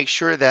trying to make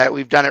sure that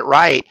we've done it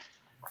right,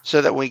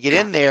 so that when we get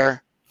in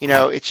there, you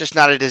know, it's just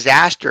not a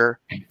disaster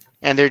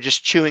and they're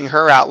just chewing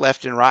her out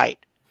left and right.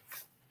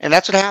 And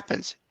that's what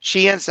happens.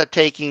 She ends up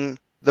taking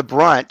the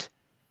brunt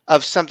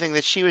of something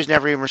that she was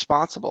never even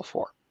responsible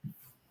for.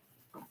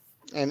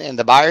 And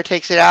the buyer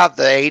takes it out,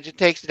 the agent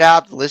takes it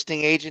out, the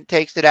listing agent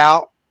takes it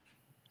out.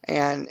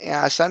 And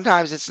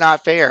sometimes it's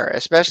not fair,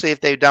 especially if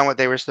they've done what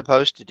they were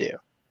supposed to do.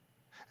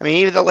 I mean,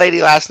 even the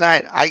lady last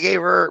night, I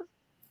gave her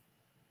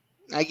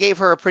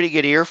a pretty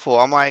good earful.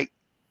 I'm like,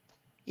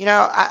 you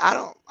know,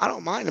 I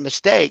don't mind a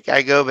mistake.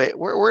 I go, but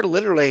we're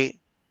literally,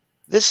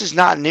 this is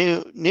not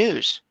new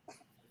news.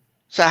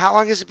 So how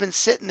long has it been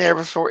sitting there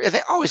before?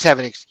 They always have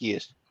an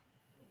excuse.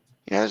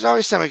 You know, there's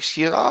always some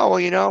excuse. Oh, well,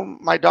 you know,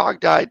 my dog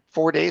died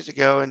 4 days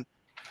ago, and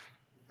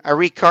I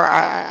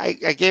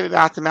gave it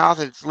mouth to mouth,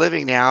 and it's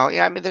living now.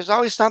 Yeah, I mean, there's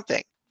always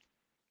something.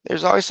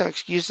 There's always some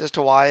excuse as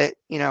to why,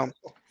 you know,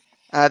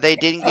 they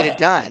didn't get it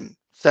done.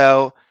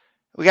 So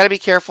we got to be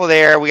careful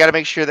there. We got to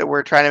make sure that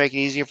we're trying to make it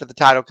easier for the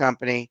title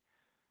company,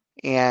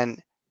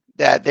 and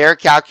that their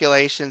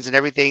calculations and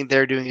everything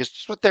they're doing is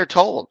just what they're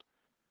told.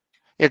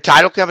 You know,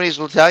 title companies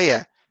will tell you,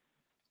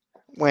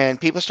 when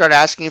people start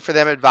asking for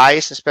them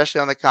advice,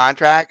 especially on the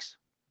contracts,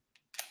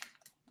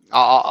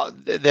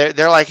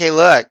 they're like, hey,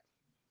 look,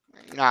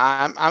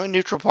 I'm a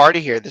neutral party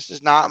here. This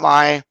is not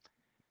my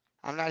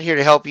I'm not here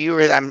to help you,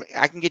 or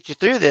I can get you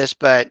through this,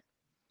 but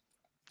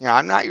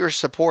I'm not your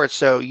support.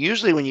 So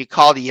usually when you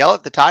call to yell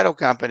at the title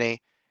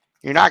company,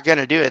 you're not going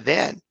to do it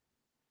then.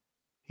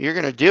 You're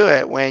going to do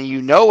it when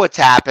you know what's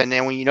happened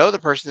and when you know the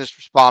person is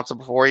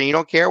responsible for it. And you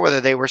don't care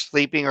whether they were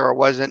sleeping or it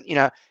wasn't.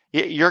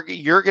 You're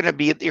going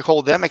to you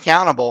hold them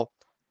accountable.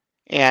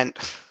 And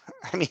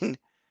I mean,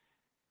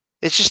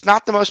 it's just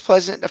not the most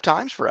pleasant of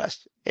times for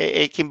us.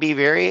 It can be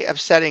very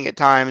upsetting at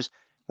times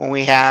when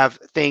we have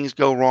things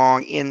go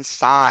wrong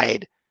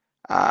inside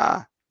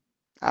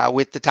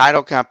with the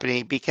title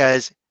company,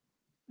 because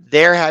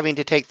they're having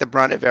to take the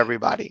brunt of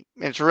everybody.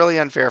 It's really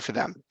unfair for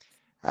them.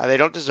 They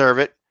don't deserve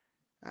it.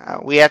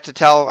 We have to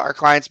tell our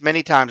clients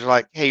many times,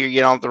 like, hey, you're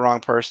getting on with the wrong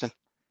person.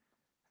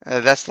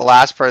 That's the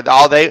last part.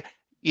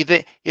 You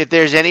think if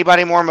there's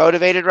anybody more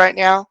motivated right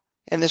now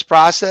in this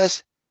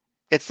process,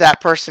 it's that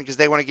person, because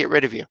they want to get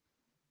rid of you.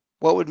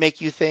 What would make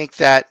you think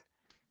that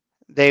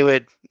they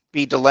would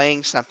be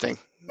delaying something?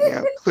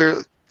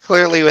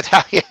 Clearly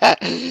without you got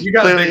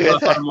a big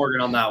buff out of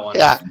Morgan on that one.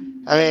 Yeah,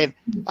 I mean,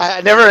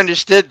 I never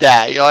understood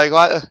that. You're like,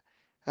 what?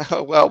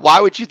 Well,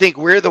 why would you think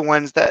we're the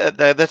ones that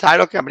the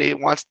title company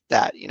wants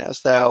that?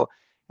 So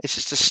it's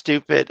just a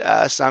stupid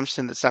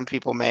assumption that some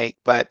people make.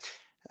 But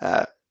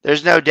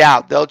there's no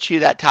doubt they'll chew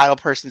that title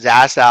person's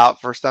ass out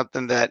for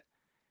something that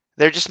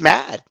they're just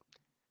mad,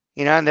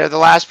 and they're the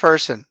last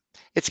person.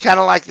 It's kind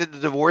of like the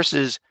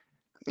divorces,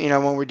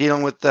 when we're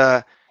dealing with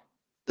the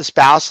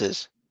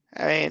spouses.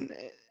 I mean,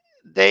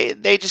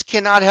 they just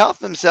cannot help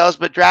themselves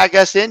but drag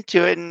us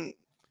into it, and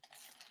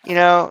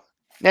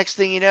next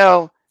thing you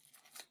know,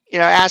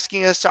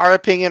 asking us our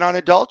opinion on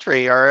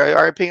adultery or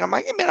our opinion. I'm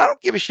like, hey, man, I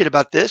don't give a shit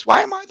about this.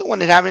 Why am I the one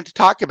that having to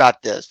talk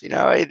about this?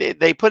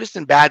 They put us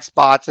in bad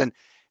spots, and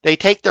they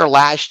take their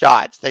last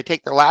shots. They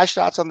take their last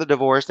shots on the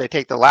divorce. They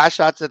take their last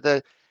shots at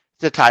the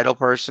title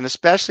person,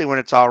 especially when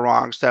it's all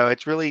wrong. So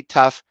it's really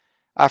tough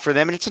for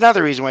them. And it's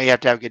another reason why you have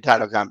to have a good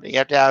title company. You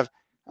have to have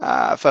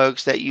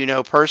folks that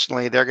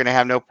personally, they're going to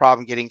have no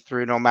problem getting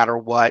through no matter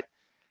what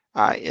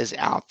is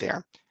out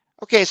there.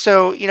 Okay,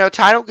 so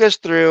title goes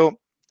through.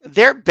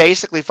 They're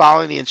basically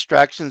following the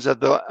instructions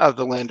of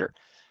the lender.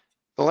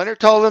 The lender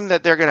told them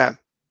that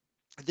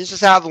this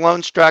is how the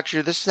loan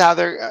structure. This is how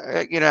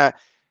they're gonna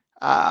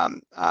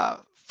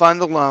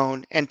fund the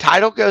loan. And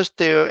title goes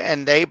through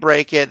and they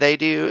break it. They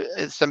do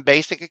some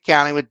basic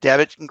accounting with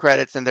debits and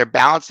credits, and they're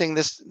balancing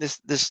this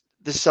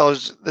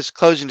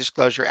closing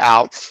disclosure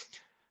out.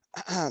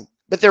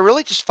 But they're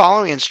really just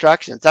following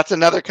instructions. That's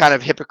another kind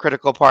of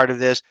hypocritical part of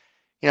this.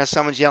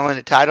 Someone's yelling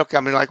at title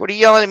company, like, what are you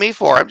yelling at me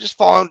for? I'm just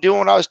doing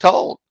what I was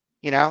told.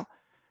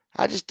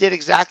 I just did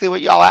exactly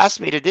what y'all asked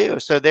me to do.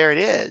 So there it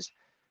is.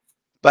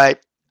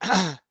 But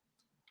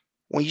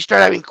when you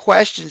start having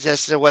questions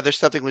as to whether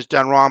something was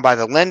done wrong by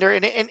the lender,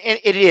 and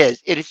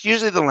it's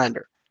usually the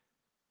lender.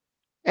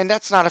 And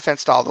that's not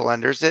offense to all the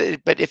lenders.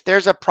 But if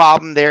there's a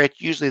problem there,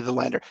 it's usually the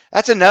lender.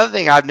 That's another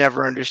thing I've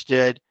never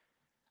understood.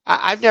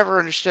 I've never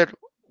understood,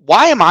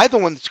 why am I the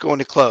one that's going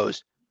to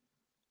close?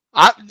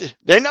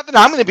 There's nothing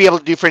I'm going to be able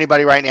to do for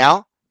anybody right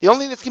now. The only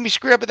thing that's going to be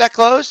screwed up at that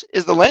close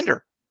is the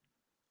lender.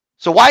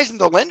 So why isn't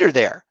the lender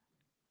there?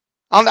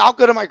 I'll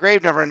go to my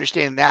grave never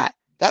understanding that.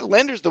 That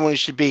lender's the one who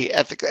should be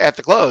at the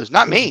close,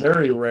 not me. It's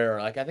very rare.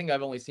 Like, I think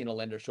I've only seen a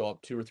lender show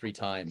up 2 or 3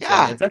 times.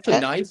 Yeah, and it's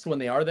actually nice when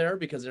they are there,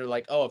 because they're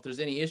like, oh, if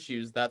there's any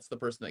issues, that's the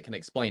person that can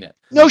explain it.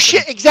 No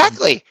shit,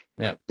 exactly.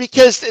 Yeah.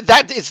 Because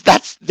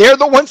they're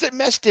the ones that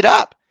messed it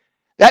up.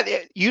 That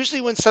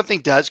usually when something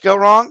does go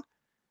wrong,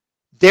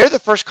 they're the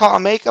first call I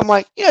make. I'm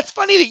like, it's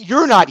funny that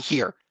you're not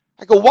here.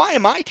 I go, why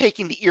am I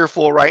taking the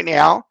earful right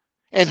now?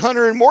 And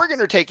Hunter and Morgan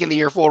are taking the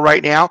earful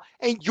right now,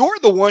 and you're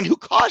the one who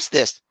caused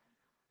this.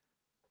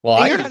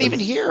 Well, you're not even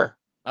here.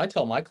 I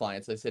tell my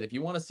clients, I said, if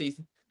you want to see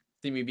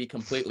me be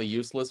completely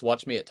useless,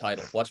 watch me at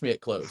title. Watch me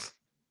at close.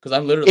 Because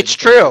I'm literally... It's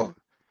true.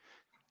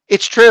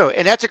 It's true.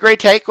 And that's a great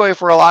takeaway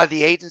for a lot of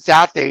the agents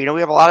out there. We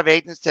have a lot of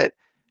agents that,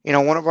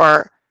 one of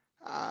our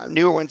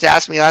newer ones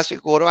asked me last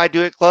week, what do I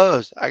do at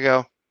close? I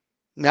go,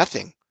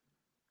 nothing.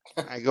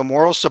 I go,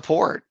 moral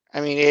support.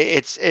 I mean,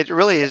 it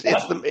really is.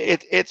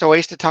 It's a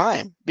waste of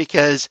time,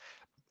 because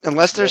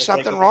unless there's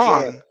something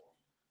wrong,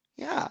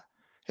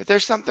 if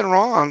there's something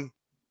wrong,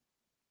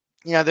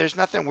 there's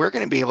nothing we're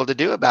going to be able to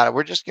do about it.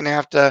 We're just going to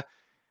have to,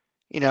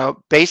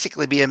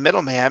 basically be a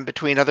middleman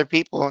between other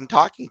people and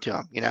talking to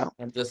them,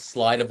 And just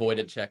slide a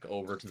voided check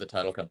over to the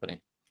title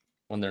company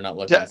when they're not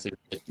looking to see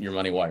your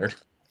money wired.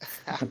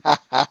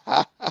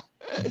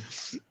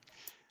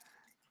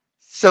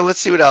 So let's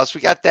see what else.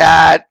 We got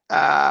that.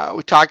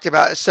 We talked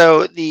about,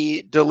 so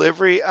the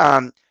delivery,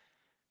 the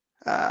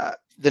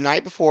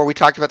night before, we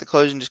talked about the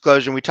closing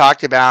disclosure, and we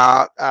talked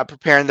about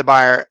preparing the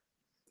buyer.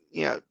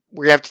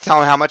 We have to tell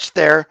them how much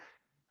their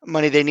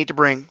money they need to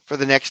bring for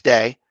the next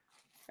day.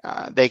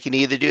 They can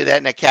either do that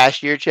in a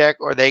cashier check,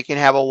 or they can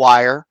have a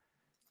wire.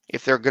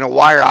 If they're going to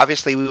wire,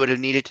 obviously we would have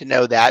needed to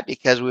know that,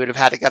 because we would have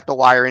had to get the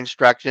wire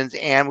instructions,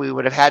 and we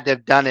would have had to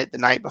have done it the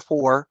night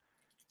before.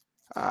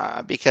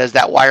 Because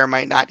that wire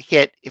might not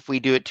hit if we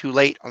do it too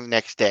late on the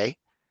next day.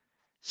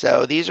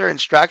 So these are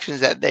instructions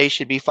that they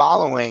should be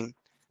following,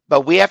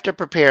 but we have to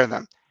prepare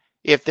them.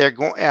 If they're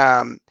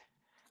going,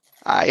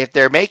 if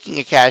they're making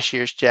a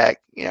cashier's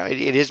check,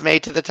 it is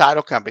made to the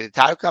title company. The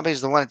title company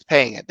is the one that's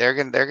paying it. They're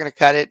gonna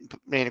cut it,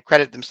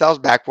 credit themselves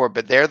back for it,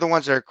 but they're the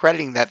ones that are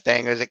crediting that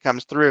thing as it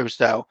comes through.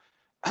 So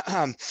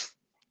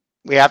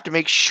we have to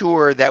make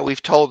sure that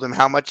we've told them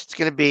how much it's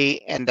going to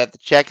be and that the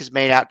check is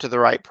made out to the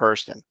right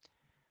person.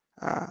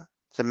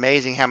 It's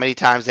amazing how many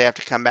times they have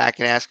to come back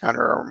and ask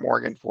Hunter or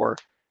Morgan for,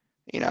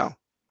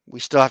 we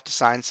still have to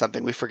sign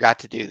something. We forgot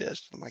to do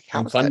this. I'm like, how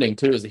And funding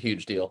too is a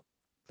huge deal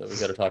that we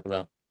got to talk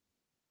about.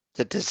 It's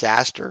a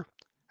disaster.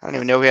 I don't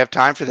even know if we have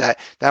time for that.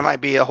 That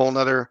might be a whole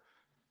nother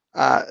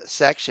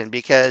section,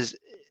 because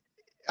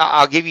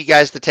I'll give you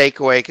guys the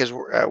takeaway, because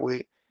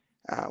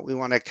we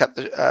want to cut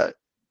the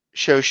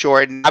show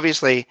short. And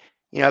obviously,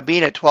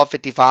 being at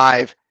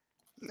 12:55,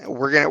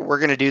 we're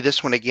gonna do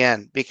this one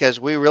again, because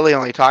we really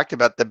only talked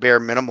about the bare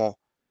minimal,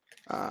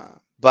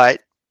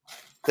 but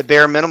the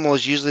bare minimal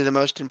is usually the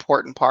most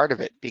important part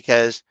of it,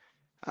 because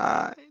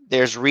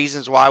there's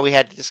reasons why we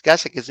had to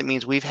discuss it, because it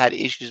means we've had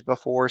issues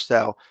before.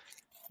 So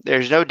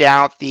there's no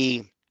doubt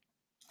the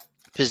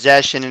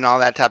possession and all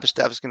that type of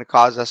stuff is going to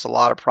cause us a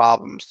lot of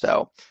problems.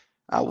 So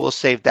we'll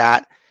save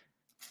that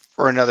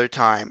for another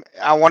time.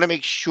 I want to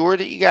make sure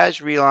that you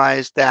guys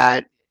realize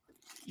that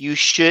you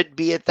should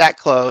be at that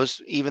close,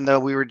 even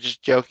though we were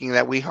just joking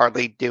that we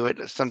hardly do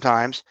it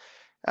sometimes.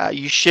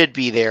 You should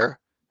be there.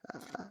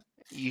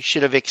 You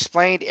should have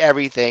explained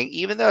everything,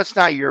 even though it's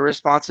not your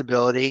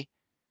responsibility.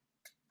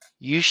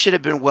 You should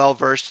have been well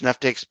versed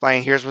enough to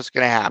explain, here's what's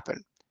going to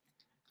happen.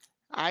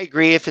 I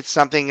agree if it's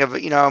something of,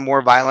 a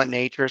more violent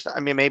nature.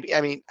 I'm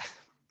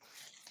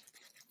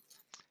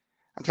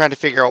trying to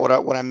figure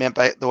out what I meant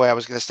by the way I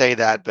was going to say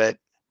that, but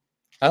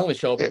I only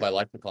show up if I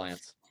like the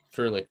clients.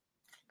 Truly.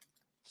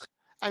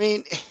 I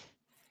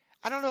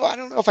don't know. I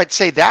don't know if I'd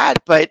say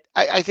that, but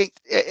I think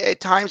at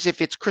times,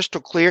 if it's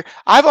crystal clear,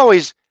 I've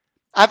always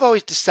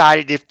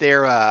decided if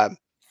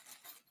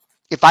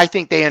I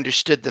think they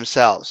understood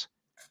themselves.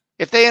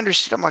 If they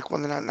understood, I'm like, well,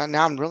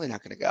 now I'm really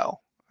not going to go.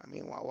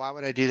 Why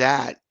would I do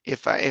that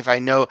if I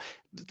know?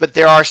 But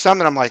there are some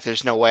that I'm like,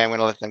 there's no way I'm going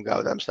to let them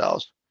go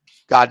themselves.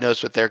 God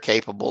knows what they're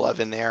capable of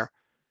in there,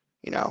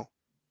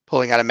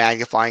 pulling out a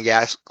magnifying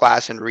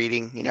glass and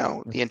reading,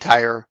 the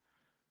entire,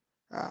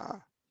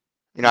 well,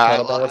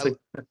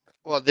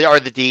 they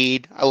are the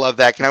deed. I love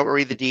that. Can I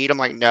read the deed? I'm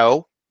like,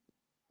 no.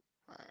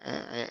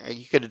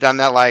 You could have done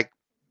that like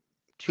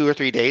 2 or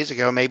 3 days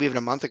ago, maybe even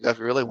a month ago if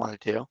you really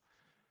wanted to.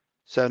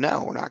 So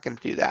no, we're not going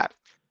to do that.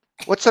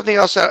 What's something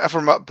else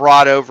from a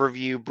broad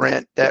overview,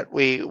 Brent, that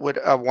we would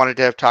wanted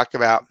to have talked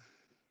about?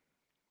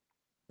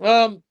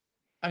 Like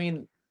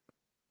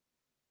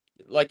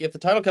if the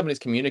title company is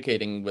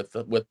communicating with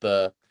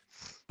the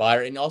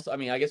buyer, and also,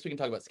 I guess we can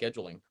talk about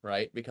scheduling,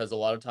 right? Because a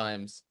lot of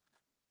times,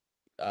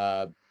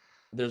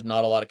 there's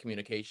not a lot of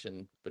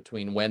communication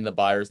between when the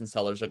buyers and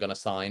sellers are going to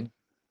sign,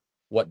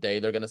 what day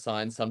they're going to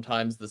sign.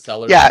 Sometimes the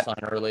sellers will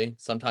sign early.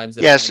 Sometimes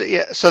yes.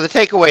 Yeah. So the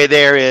takeaway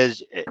there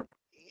is,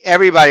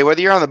 everybody,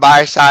 whether you're on the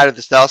buyer side or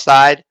the sell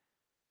side,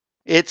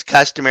 it's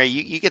customary.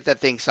 You get that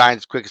thing signed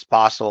as quick as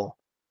possible.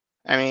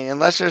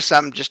 Unless there's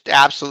some just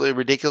absolutely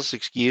ridiculous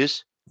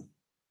excuse,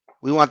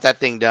 we want that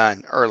thing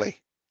done early.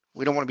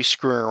 We don't want to be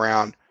screwing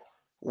around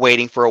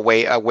waiting for a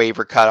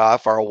waiver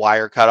cutoff or a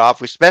wire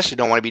cutoff. We especially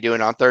don't want to be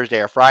doing it on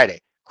Thursday or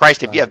Friday.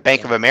 Christ, if you have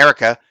Bank of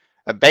America,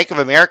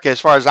 as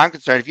far as I'm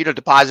concerned, if you don't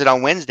deposit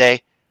on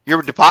Wednesday,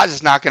 your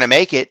deposit's not going to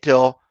make it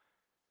till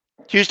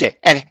Tuesday.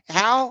 And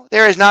how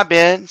there has not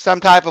been some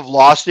type of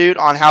lawsuit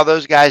on how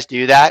those guys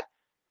do that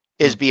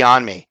is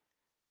beyond me.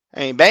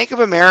 Bank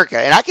of America,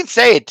 and I can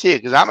say it too,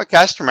 because I'm a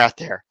customer out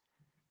there.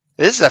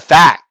 This is a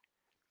fact.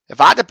 If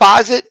I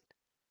deposit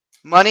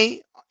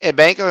money at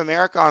Bank of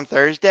America on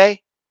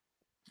Thursday,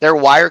 their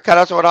wire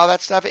cutoffs and all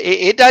that stuff,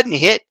 it doesn't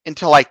hit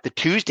until like the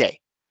Tuesday.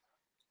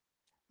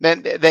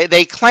 Then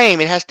they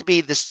claim it has to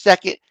be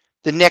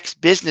the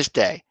next business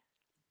day.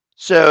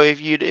 So if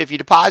you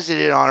deposit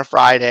it on a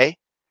Friday,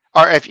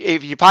 or if you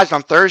deposit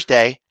on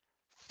Thursday,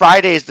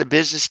 Friday is the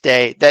business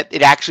day that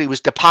it actually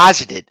was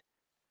deposited.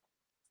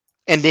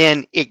 And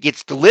then it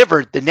gets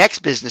delivered the next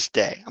business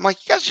day. I'm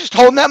like, you guys are just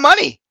holding that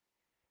money.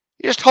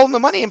 You're just holding the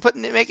money and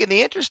making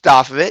the interest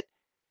off of it.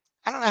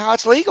 I don't know how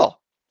it's legal.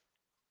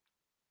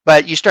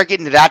 But you start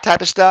getting to that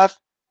type of stuff,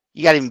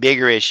 you got even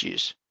bigger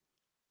issues.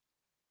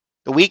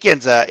 The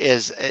weekends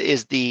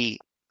is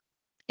the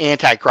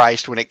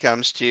antichrist when it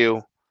comes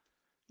to,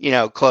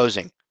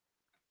 closing.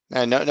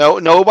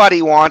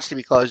 Nobody wants to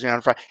be closing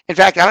on Friday. In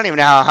fact, I don't even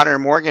know how Hunter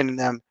and Morgan and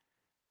them,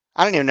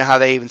 I don't even know how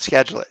they even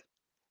schedule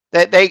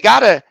it. They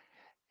gotta,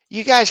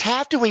 you guys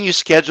have to, when you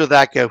schedule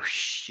that, go,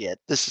 shit,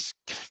 this is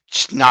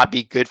just not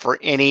be good for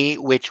any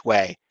which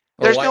way.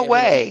 There's no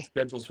way.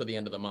 Schedules for the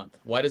end of the month.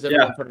 Why does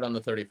everyone put it on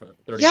the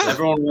 31st? Yeah.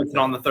 Everyone wants it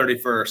on the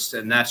 31st,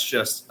 and that's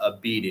just a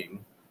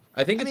beating.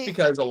 I think it's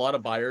because a lot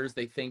of buyers,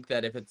 they think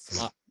that if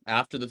it's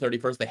after the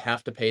 31st, they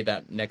have to pay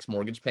that next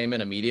mortgage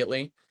payment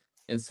immediately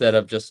instead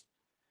of just,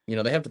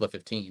 they have to the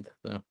 15th.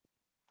 So.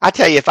 I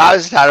tell you, if I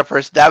was a title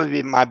person, that would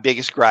be my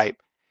biggest gripe.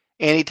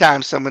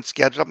 Anytime someone's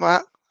scheduled,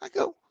 I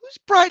go, whose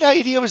bright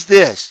idea was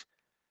this?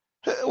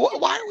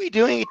 Why are we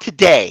doing it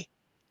today?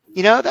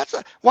 You know, that's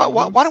why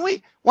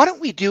don't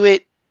we do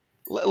it?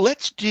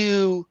 Let's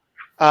do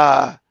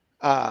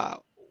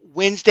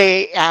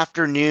Wednesday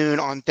afternoon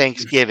on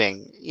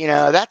Thanksgiving. You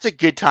know, that's a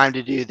good time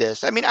to do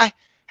this. I mean,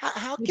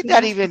 how can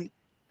that even?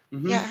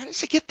 Yeah, how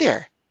does it get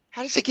there?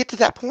 How does it get to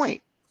that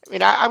point? I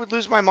mean, I would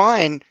lose my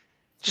mind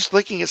just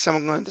looking at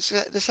someone going,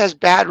 this has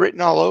bad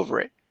written all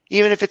over it.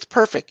 Even if it's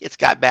perfect, it's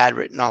got bad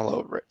written all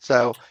over it.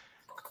 So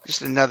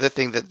just another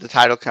thing that the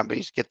title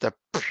companies get the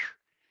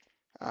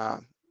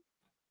on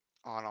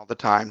all the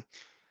time.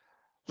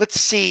 Let's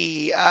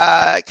see.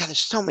 God, there's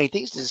so many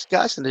things to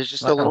discuss, and there's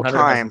just a little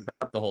time.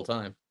 The whole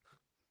time.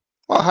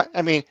 Well,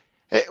 I mean,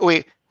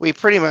 we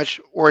pretty much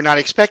were not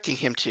expecting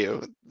him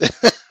to.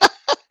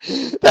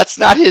 That's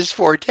not his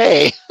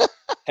forte.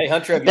 Hey,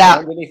 Hunter, have you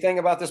learned anything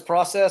about this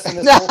process and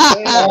this whole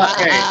thing?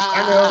 Okay,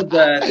 I know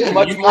that it's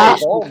much more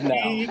involved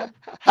now.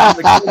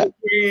 The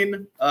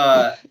queen,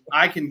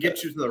 I can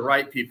get you to the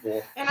right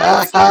people. And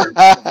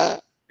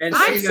I'm And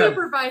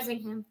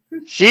supervising him.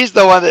 She's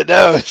the one that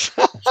knows.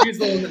 She's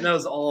the one that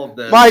knows all of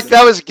this. Mike,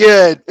 that was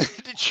good.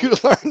 Did you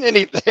learn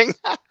anything?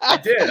 I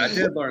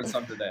did learn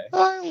some today.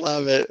 I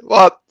love it.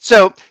 Well,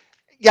 so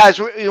guys,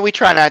 we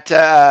try not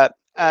to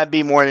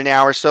be more than an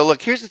hour. So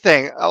look, here's the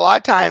thing. A lot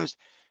of times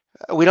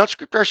we don't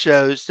script our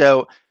shows.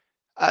 So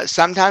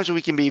sometimes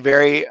we can be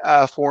very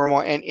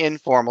formal and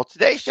informal.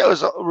 Today's show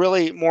is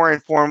really more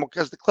informal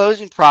because the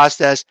closing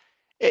process,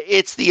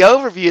 it's the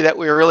overview that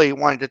we really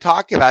wanted to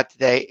talk about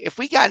today. If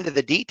we got into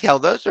the detail,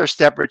 those are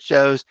separate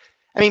shows.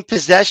 I mean,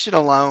 possession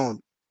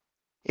alone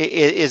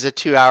is a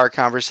 2-hour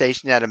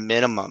conversation at a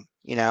minimum.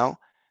 You know,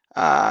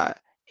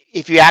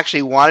 if you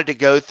actually wanted to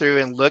go through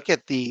and look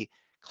at the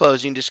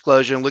closing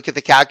disclosure and look at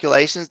the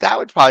calculations, that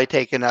would probably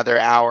take another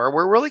hour.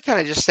 We're really kind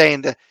of just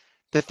saying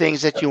the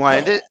things that you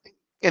wanted.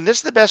 And this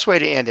is the best way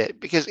to end it,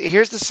 because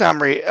here's the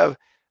summary of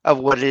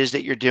what it is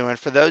that you're doing.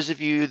 For those of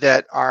you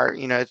that are,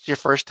 you know, it's your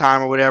first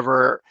time or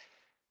whatever,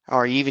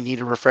 or you even need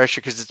a refresher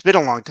because it's been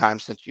a long time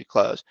since you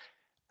closed.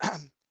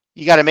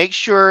 You got to make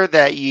sure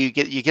that you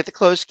get the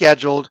close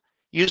scheduled,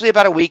 usually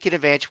about a week in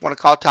advance. You want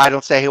to call title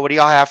and say, hey, what do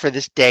y'all have for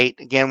this date?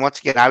 Once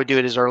again, I would do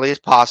it as early as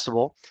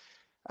possible.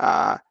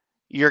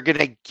 You're going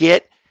to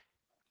get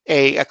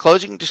a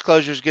closing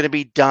disclosure is going to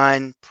be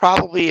done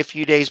probably a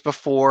few days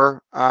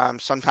before,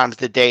 sometimes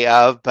the day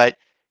of, but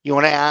you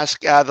want to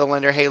ask the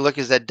lender, hey, look,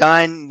 is that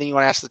done? Then you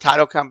want to ask the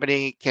title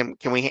company, can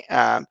we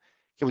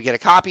get a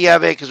copy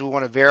of it? Because we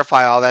want to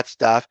verify all that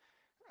stuff.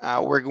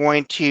 We're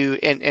going to,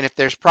 and if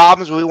there's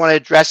problems, we want to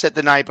address it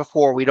the night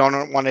before. We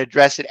don't want to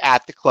address it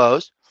at the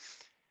close.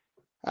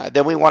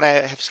 Then we want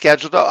to have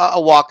scheduled a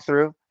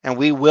walkthrough, and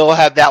we will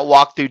have that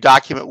walkthrough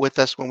document with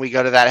us when we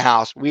go to that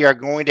house. We are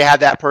going to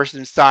have that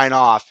person sign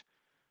off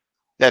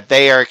that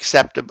they are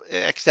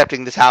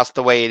accepting this house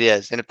the way it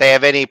is. And if they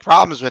have any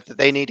problems with it,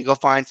 they need to go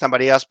find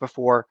somebody else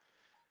before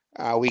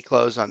we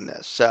close on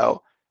this.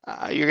 So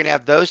you're going to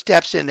have those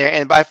steps in there.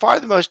 And by far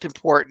the most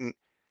important,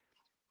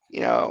 you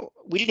know,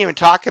 we didn't even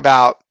talk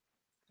about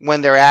when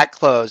they're at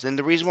close. And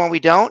the reason why we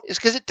don't is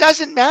because it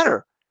doesn't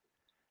matter.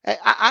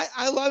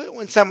 I love it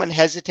when someone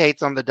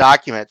hesitates on the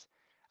documents.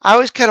 I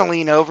always kind of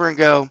lean over and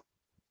go,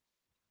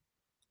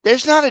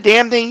 there's not a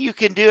damn thing you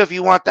can do if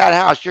you want that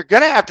house. You're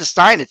going to have to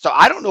sign it. So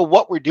I don't know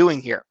what we're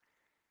doing here.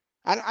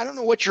 I don't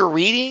know what you're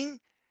reading.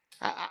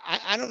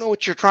 I don't know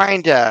what you're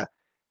trying to.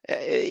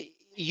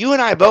 You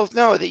and I both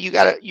know that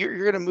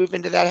you're going to move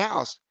into that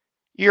house.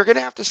 You're going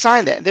to have to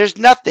sign that. There's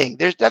nothing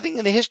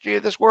in the history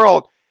of this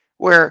world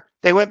where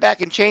they went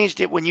back and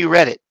changed it when you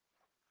read it.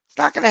 It's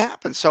not going to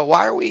happen. So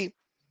why are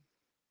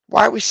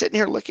we sitting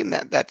here looking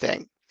at that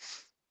thing?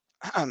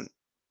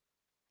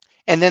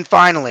 And then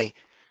finally,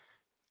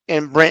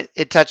 and Brent,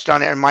 it touched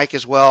on it, and Mike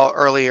as well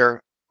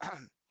earlier,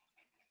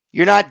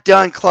 you're not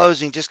done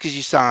closing just because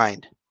you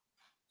signed.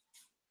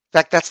 In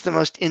fact, that's the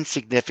most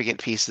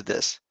insignificant piece of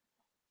this.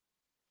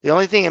 The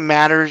only thing that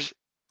matters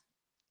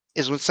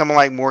is when someone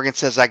like Morgan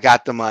says, I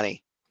got the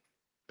money.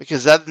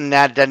 Because other than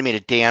that, it doesn't mean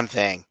a damn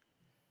thing.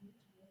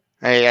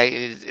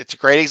 It's a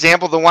great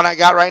example of the one I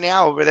got right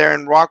now over there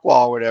in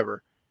Rockwall or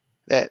whatever.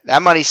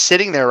 That money's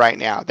sitting there right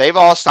now. They've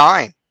all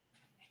signed.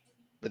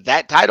 But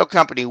that title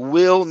company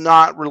will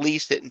not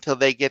release it until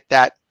they get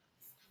that.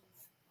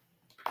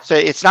 So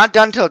it's not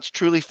done until it's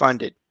truly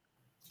funded.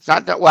 It's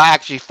not done, well,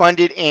 actually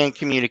funded and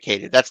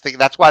communicated.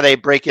 That's why they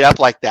break it up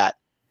like that.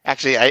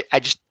 Actually, I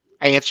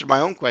answered my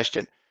own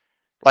question.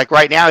 Like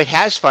right now, it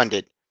has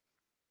funded,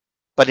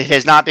 but it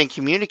has not been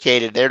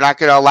communicated. They're not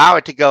going to allow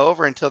it to go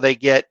over until they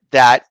get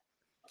that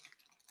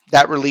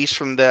release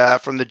from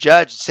the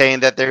judge saying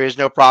that there is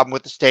no problem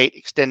with the state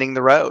extending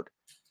the road.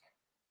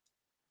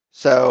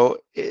 So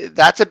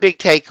that's a big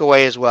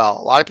takeaway as well.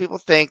 A lot of people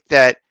think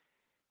that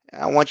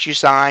once you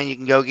sign, you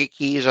can go get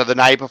keys, or the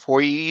night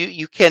before.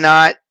 You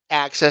cannot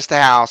access the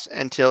house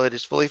until it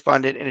is fully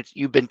funded and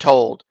you've been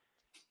told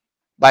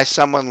by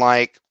someone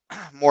like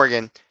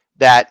Morgan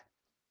that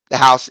the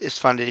house is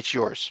funded, it's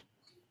yours.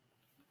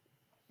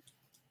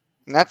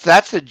 And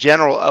that's the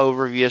general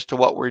overview as to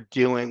what we're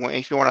doing.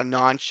 If you want a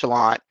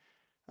nonchalant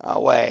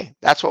way,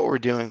 that's what we're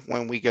doing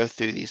when we go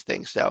through these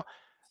things. So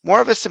more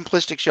of a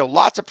simplistic show.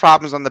 Lots of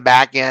problems on the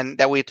back end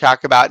that we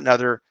talk about in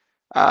other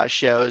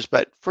shows.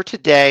 But for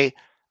today,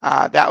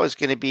 that was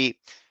going to be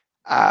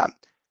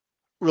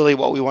really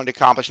what we wanted to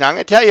accomplish. Now I'm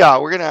going to tell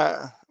y'all we're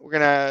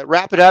gonna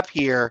wrap it up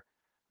here,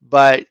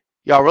 but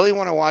y'all really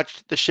want to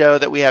watch the show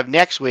that we have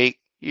next week.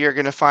 You're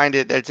going to find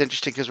that it's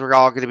interesting because we're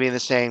all going to be in the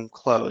same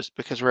clothes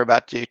because we're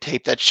about to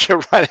tape that show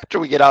right after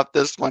we get off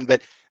this one.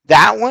 But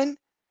that one,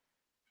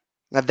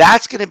 now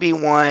that's going to be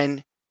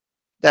one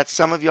that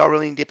some of y'all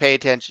really need to pay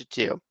attention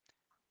to.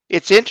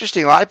 It's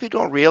interesting. A lot of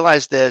people don't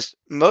realize this.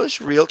 Most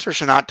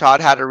realtors are not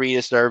taught how to read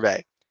a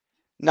survey.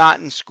 Not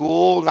in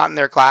school, not in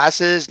their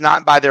classes,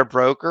 not by their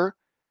broker.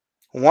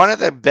 One of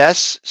the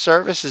best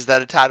services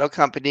that a title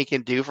company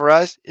can do for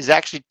us is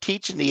actually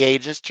teaching the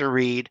agents to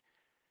read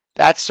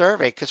that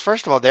survey. Because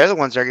first of all, they're the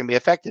ones that are going to be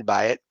affected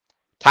by it.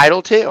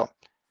 Title too.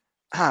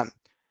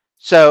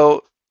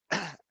 So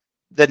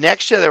the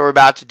next show that we're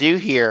about to do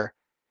here,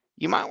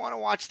 you might want to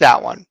watch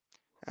that one.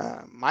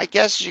 My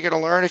guess is you're going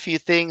to learn a few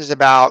things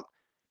about,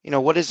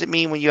 what does it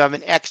mean when you have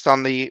an X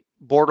on the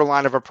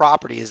borderline of a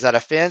property? Is that a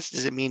fence?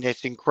 Does it mean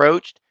it's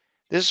encroached?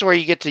 This is where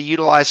you get to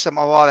utilize some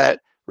of all that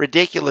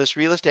ridiculous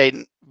real estate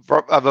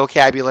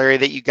vocabulary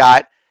that you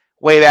got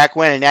way back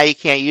when, and now you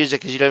can't use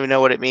it because you don't even know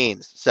what it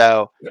means.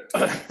 So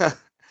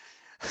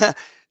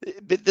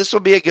this will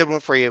be a good one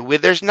for you.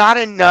 There's not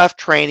enough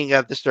training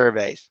of the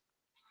surveys.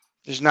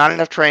 There's not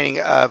enough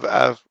training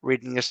of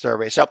reading a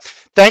survey. So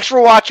thanks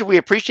for watching. We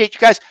appreciate you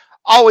guys.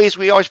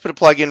 We always put a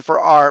plug in for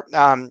our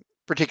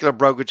particular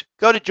brokerage.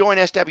 Go to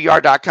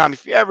joinswr.com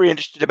if you're ever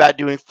interested about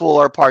doing full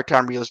or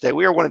part-time real estate.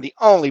 We are one of the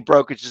only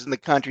brokerages in the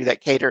country that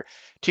cater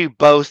to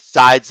both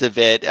sides of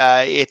it.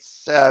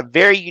 It's a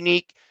very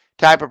unique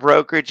type of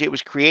brokerage. It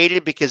was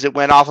created because it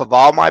went off of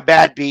all my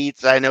bad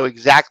beats. I know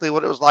exactly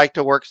what it was like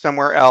to work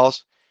somewhere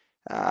else.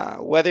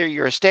 Whether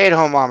you're a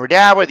stay-at-home mom or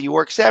dad, whether you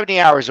work 70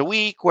 hours a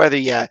week, whether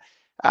you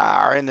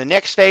are in the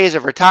next phase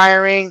of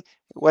retiring,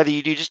 whether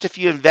you do just a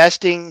few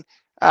investing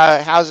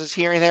houses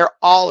here and there,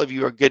 all of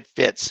you are good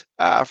fits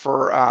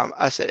for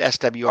us at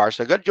SWR.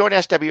 So go to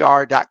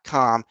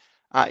joinswr.com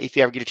if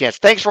you ever get a chance.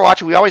 Thanks for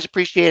watching. We always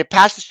appreciate it.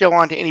 Pass the show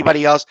on to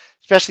anybody else,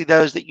 especially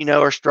those that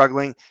are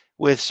struggling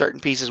with certain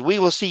pieces. We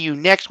will see you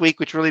next week,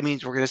 which really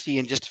means we're going to see you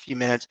in just a few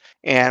minutes,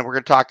 and we're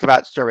going to talk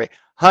about survey.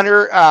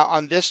 Hunter,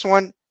 on this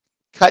one,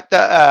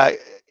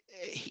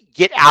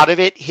 get out of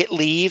it, hit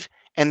leave,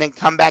 and then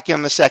come back in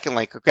on the second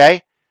link, okay?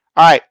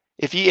 All right.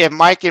 If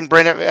Mike and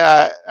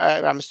Brenda,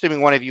 I'm assuming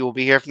one of you will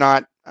be here. If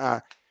not,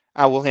 I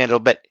will handle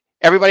it. But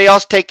everybody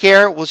else, take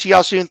care. We'll see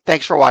y'all soon.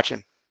 Thanks for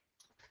watching.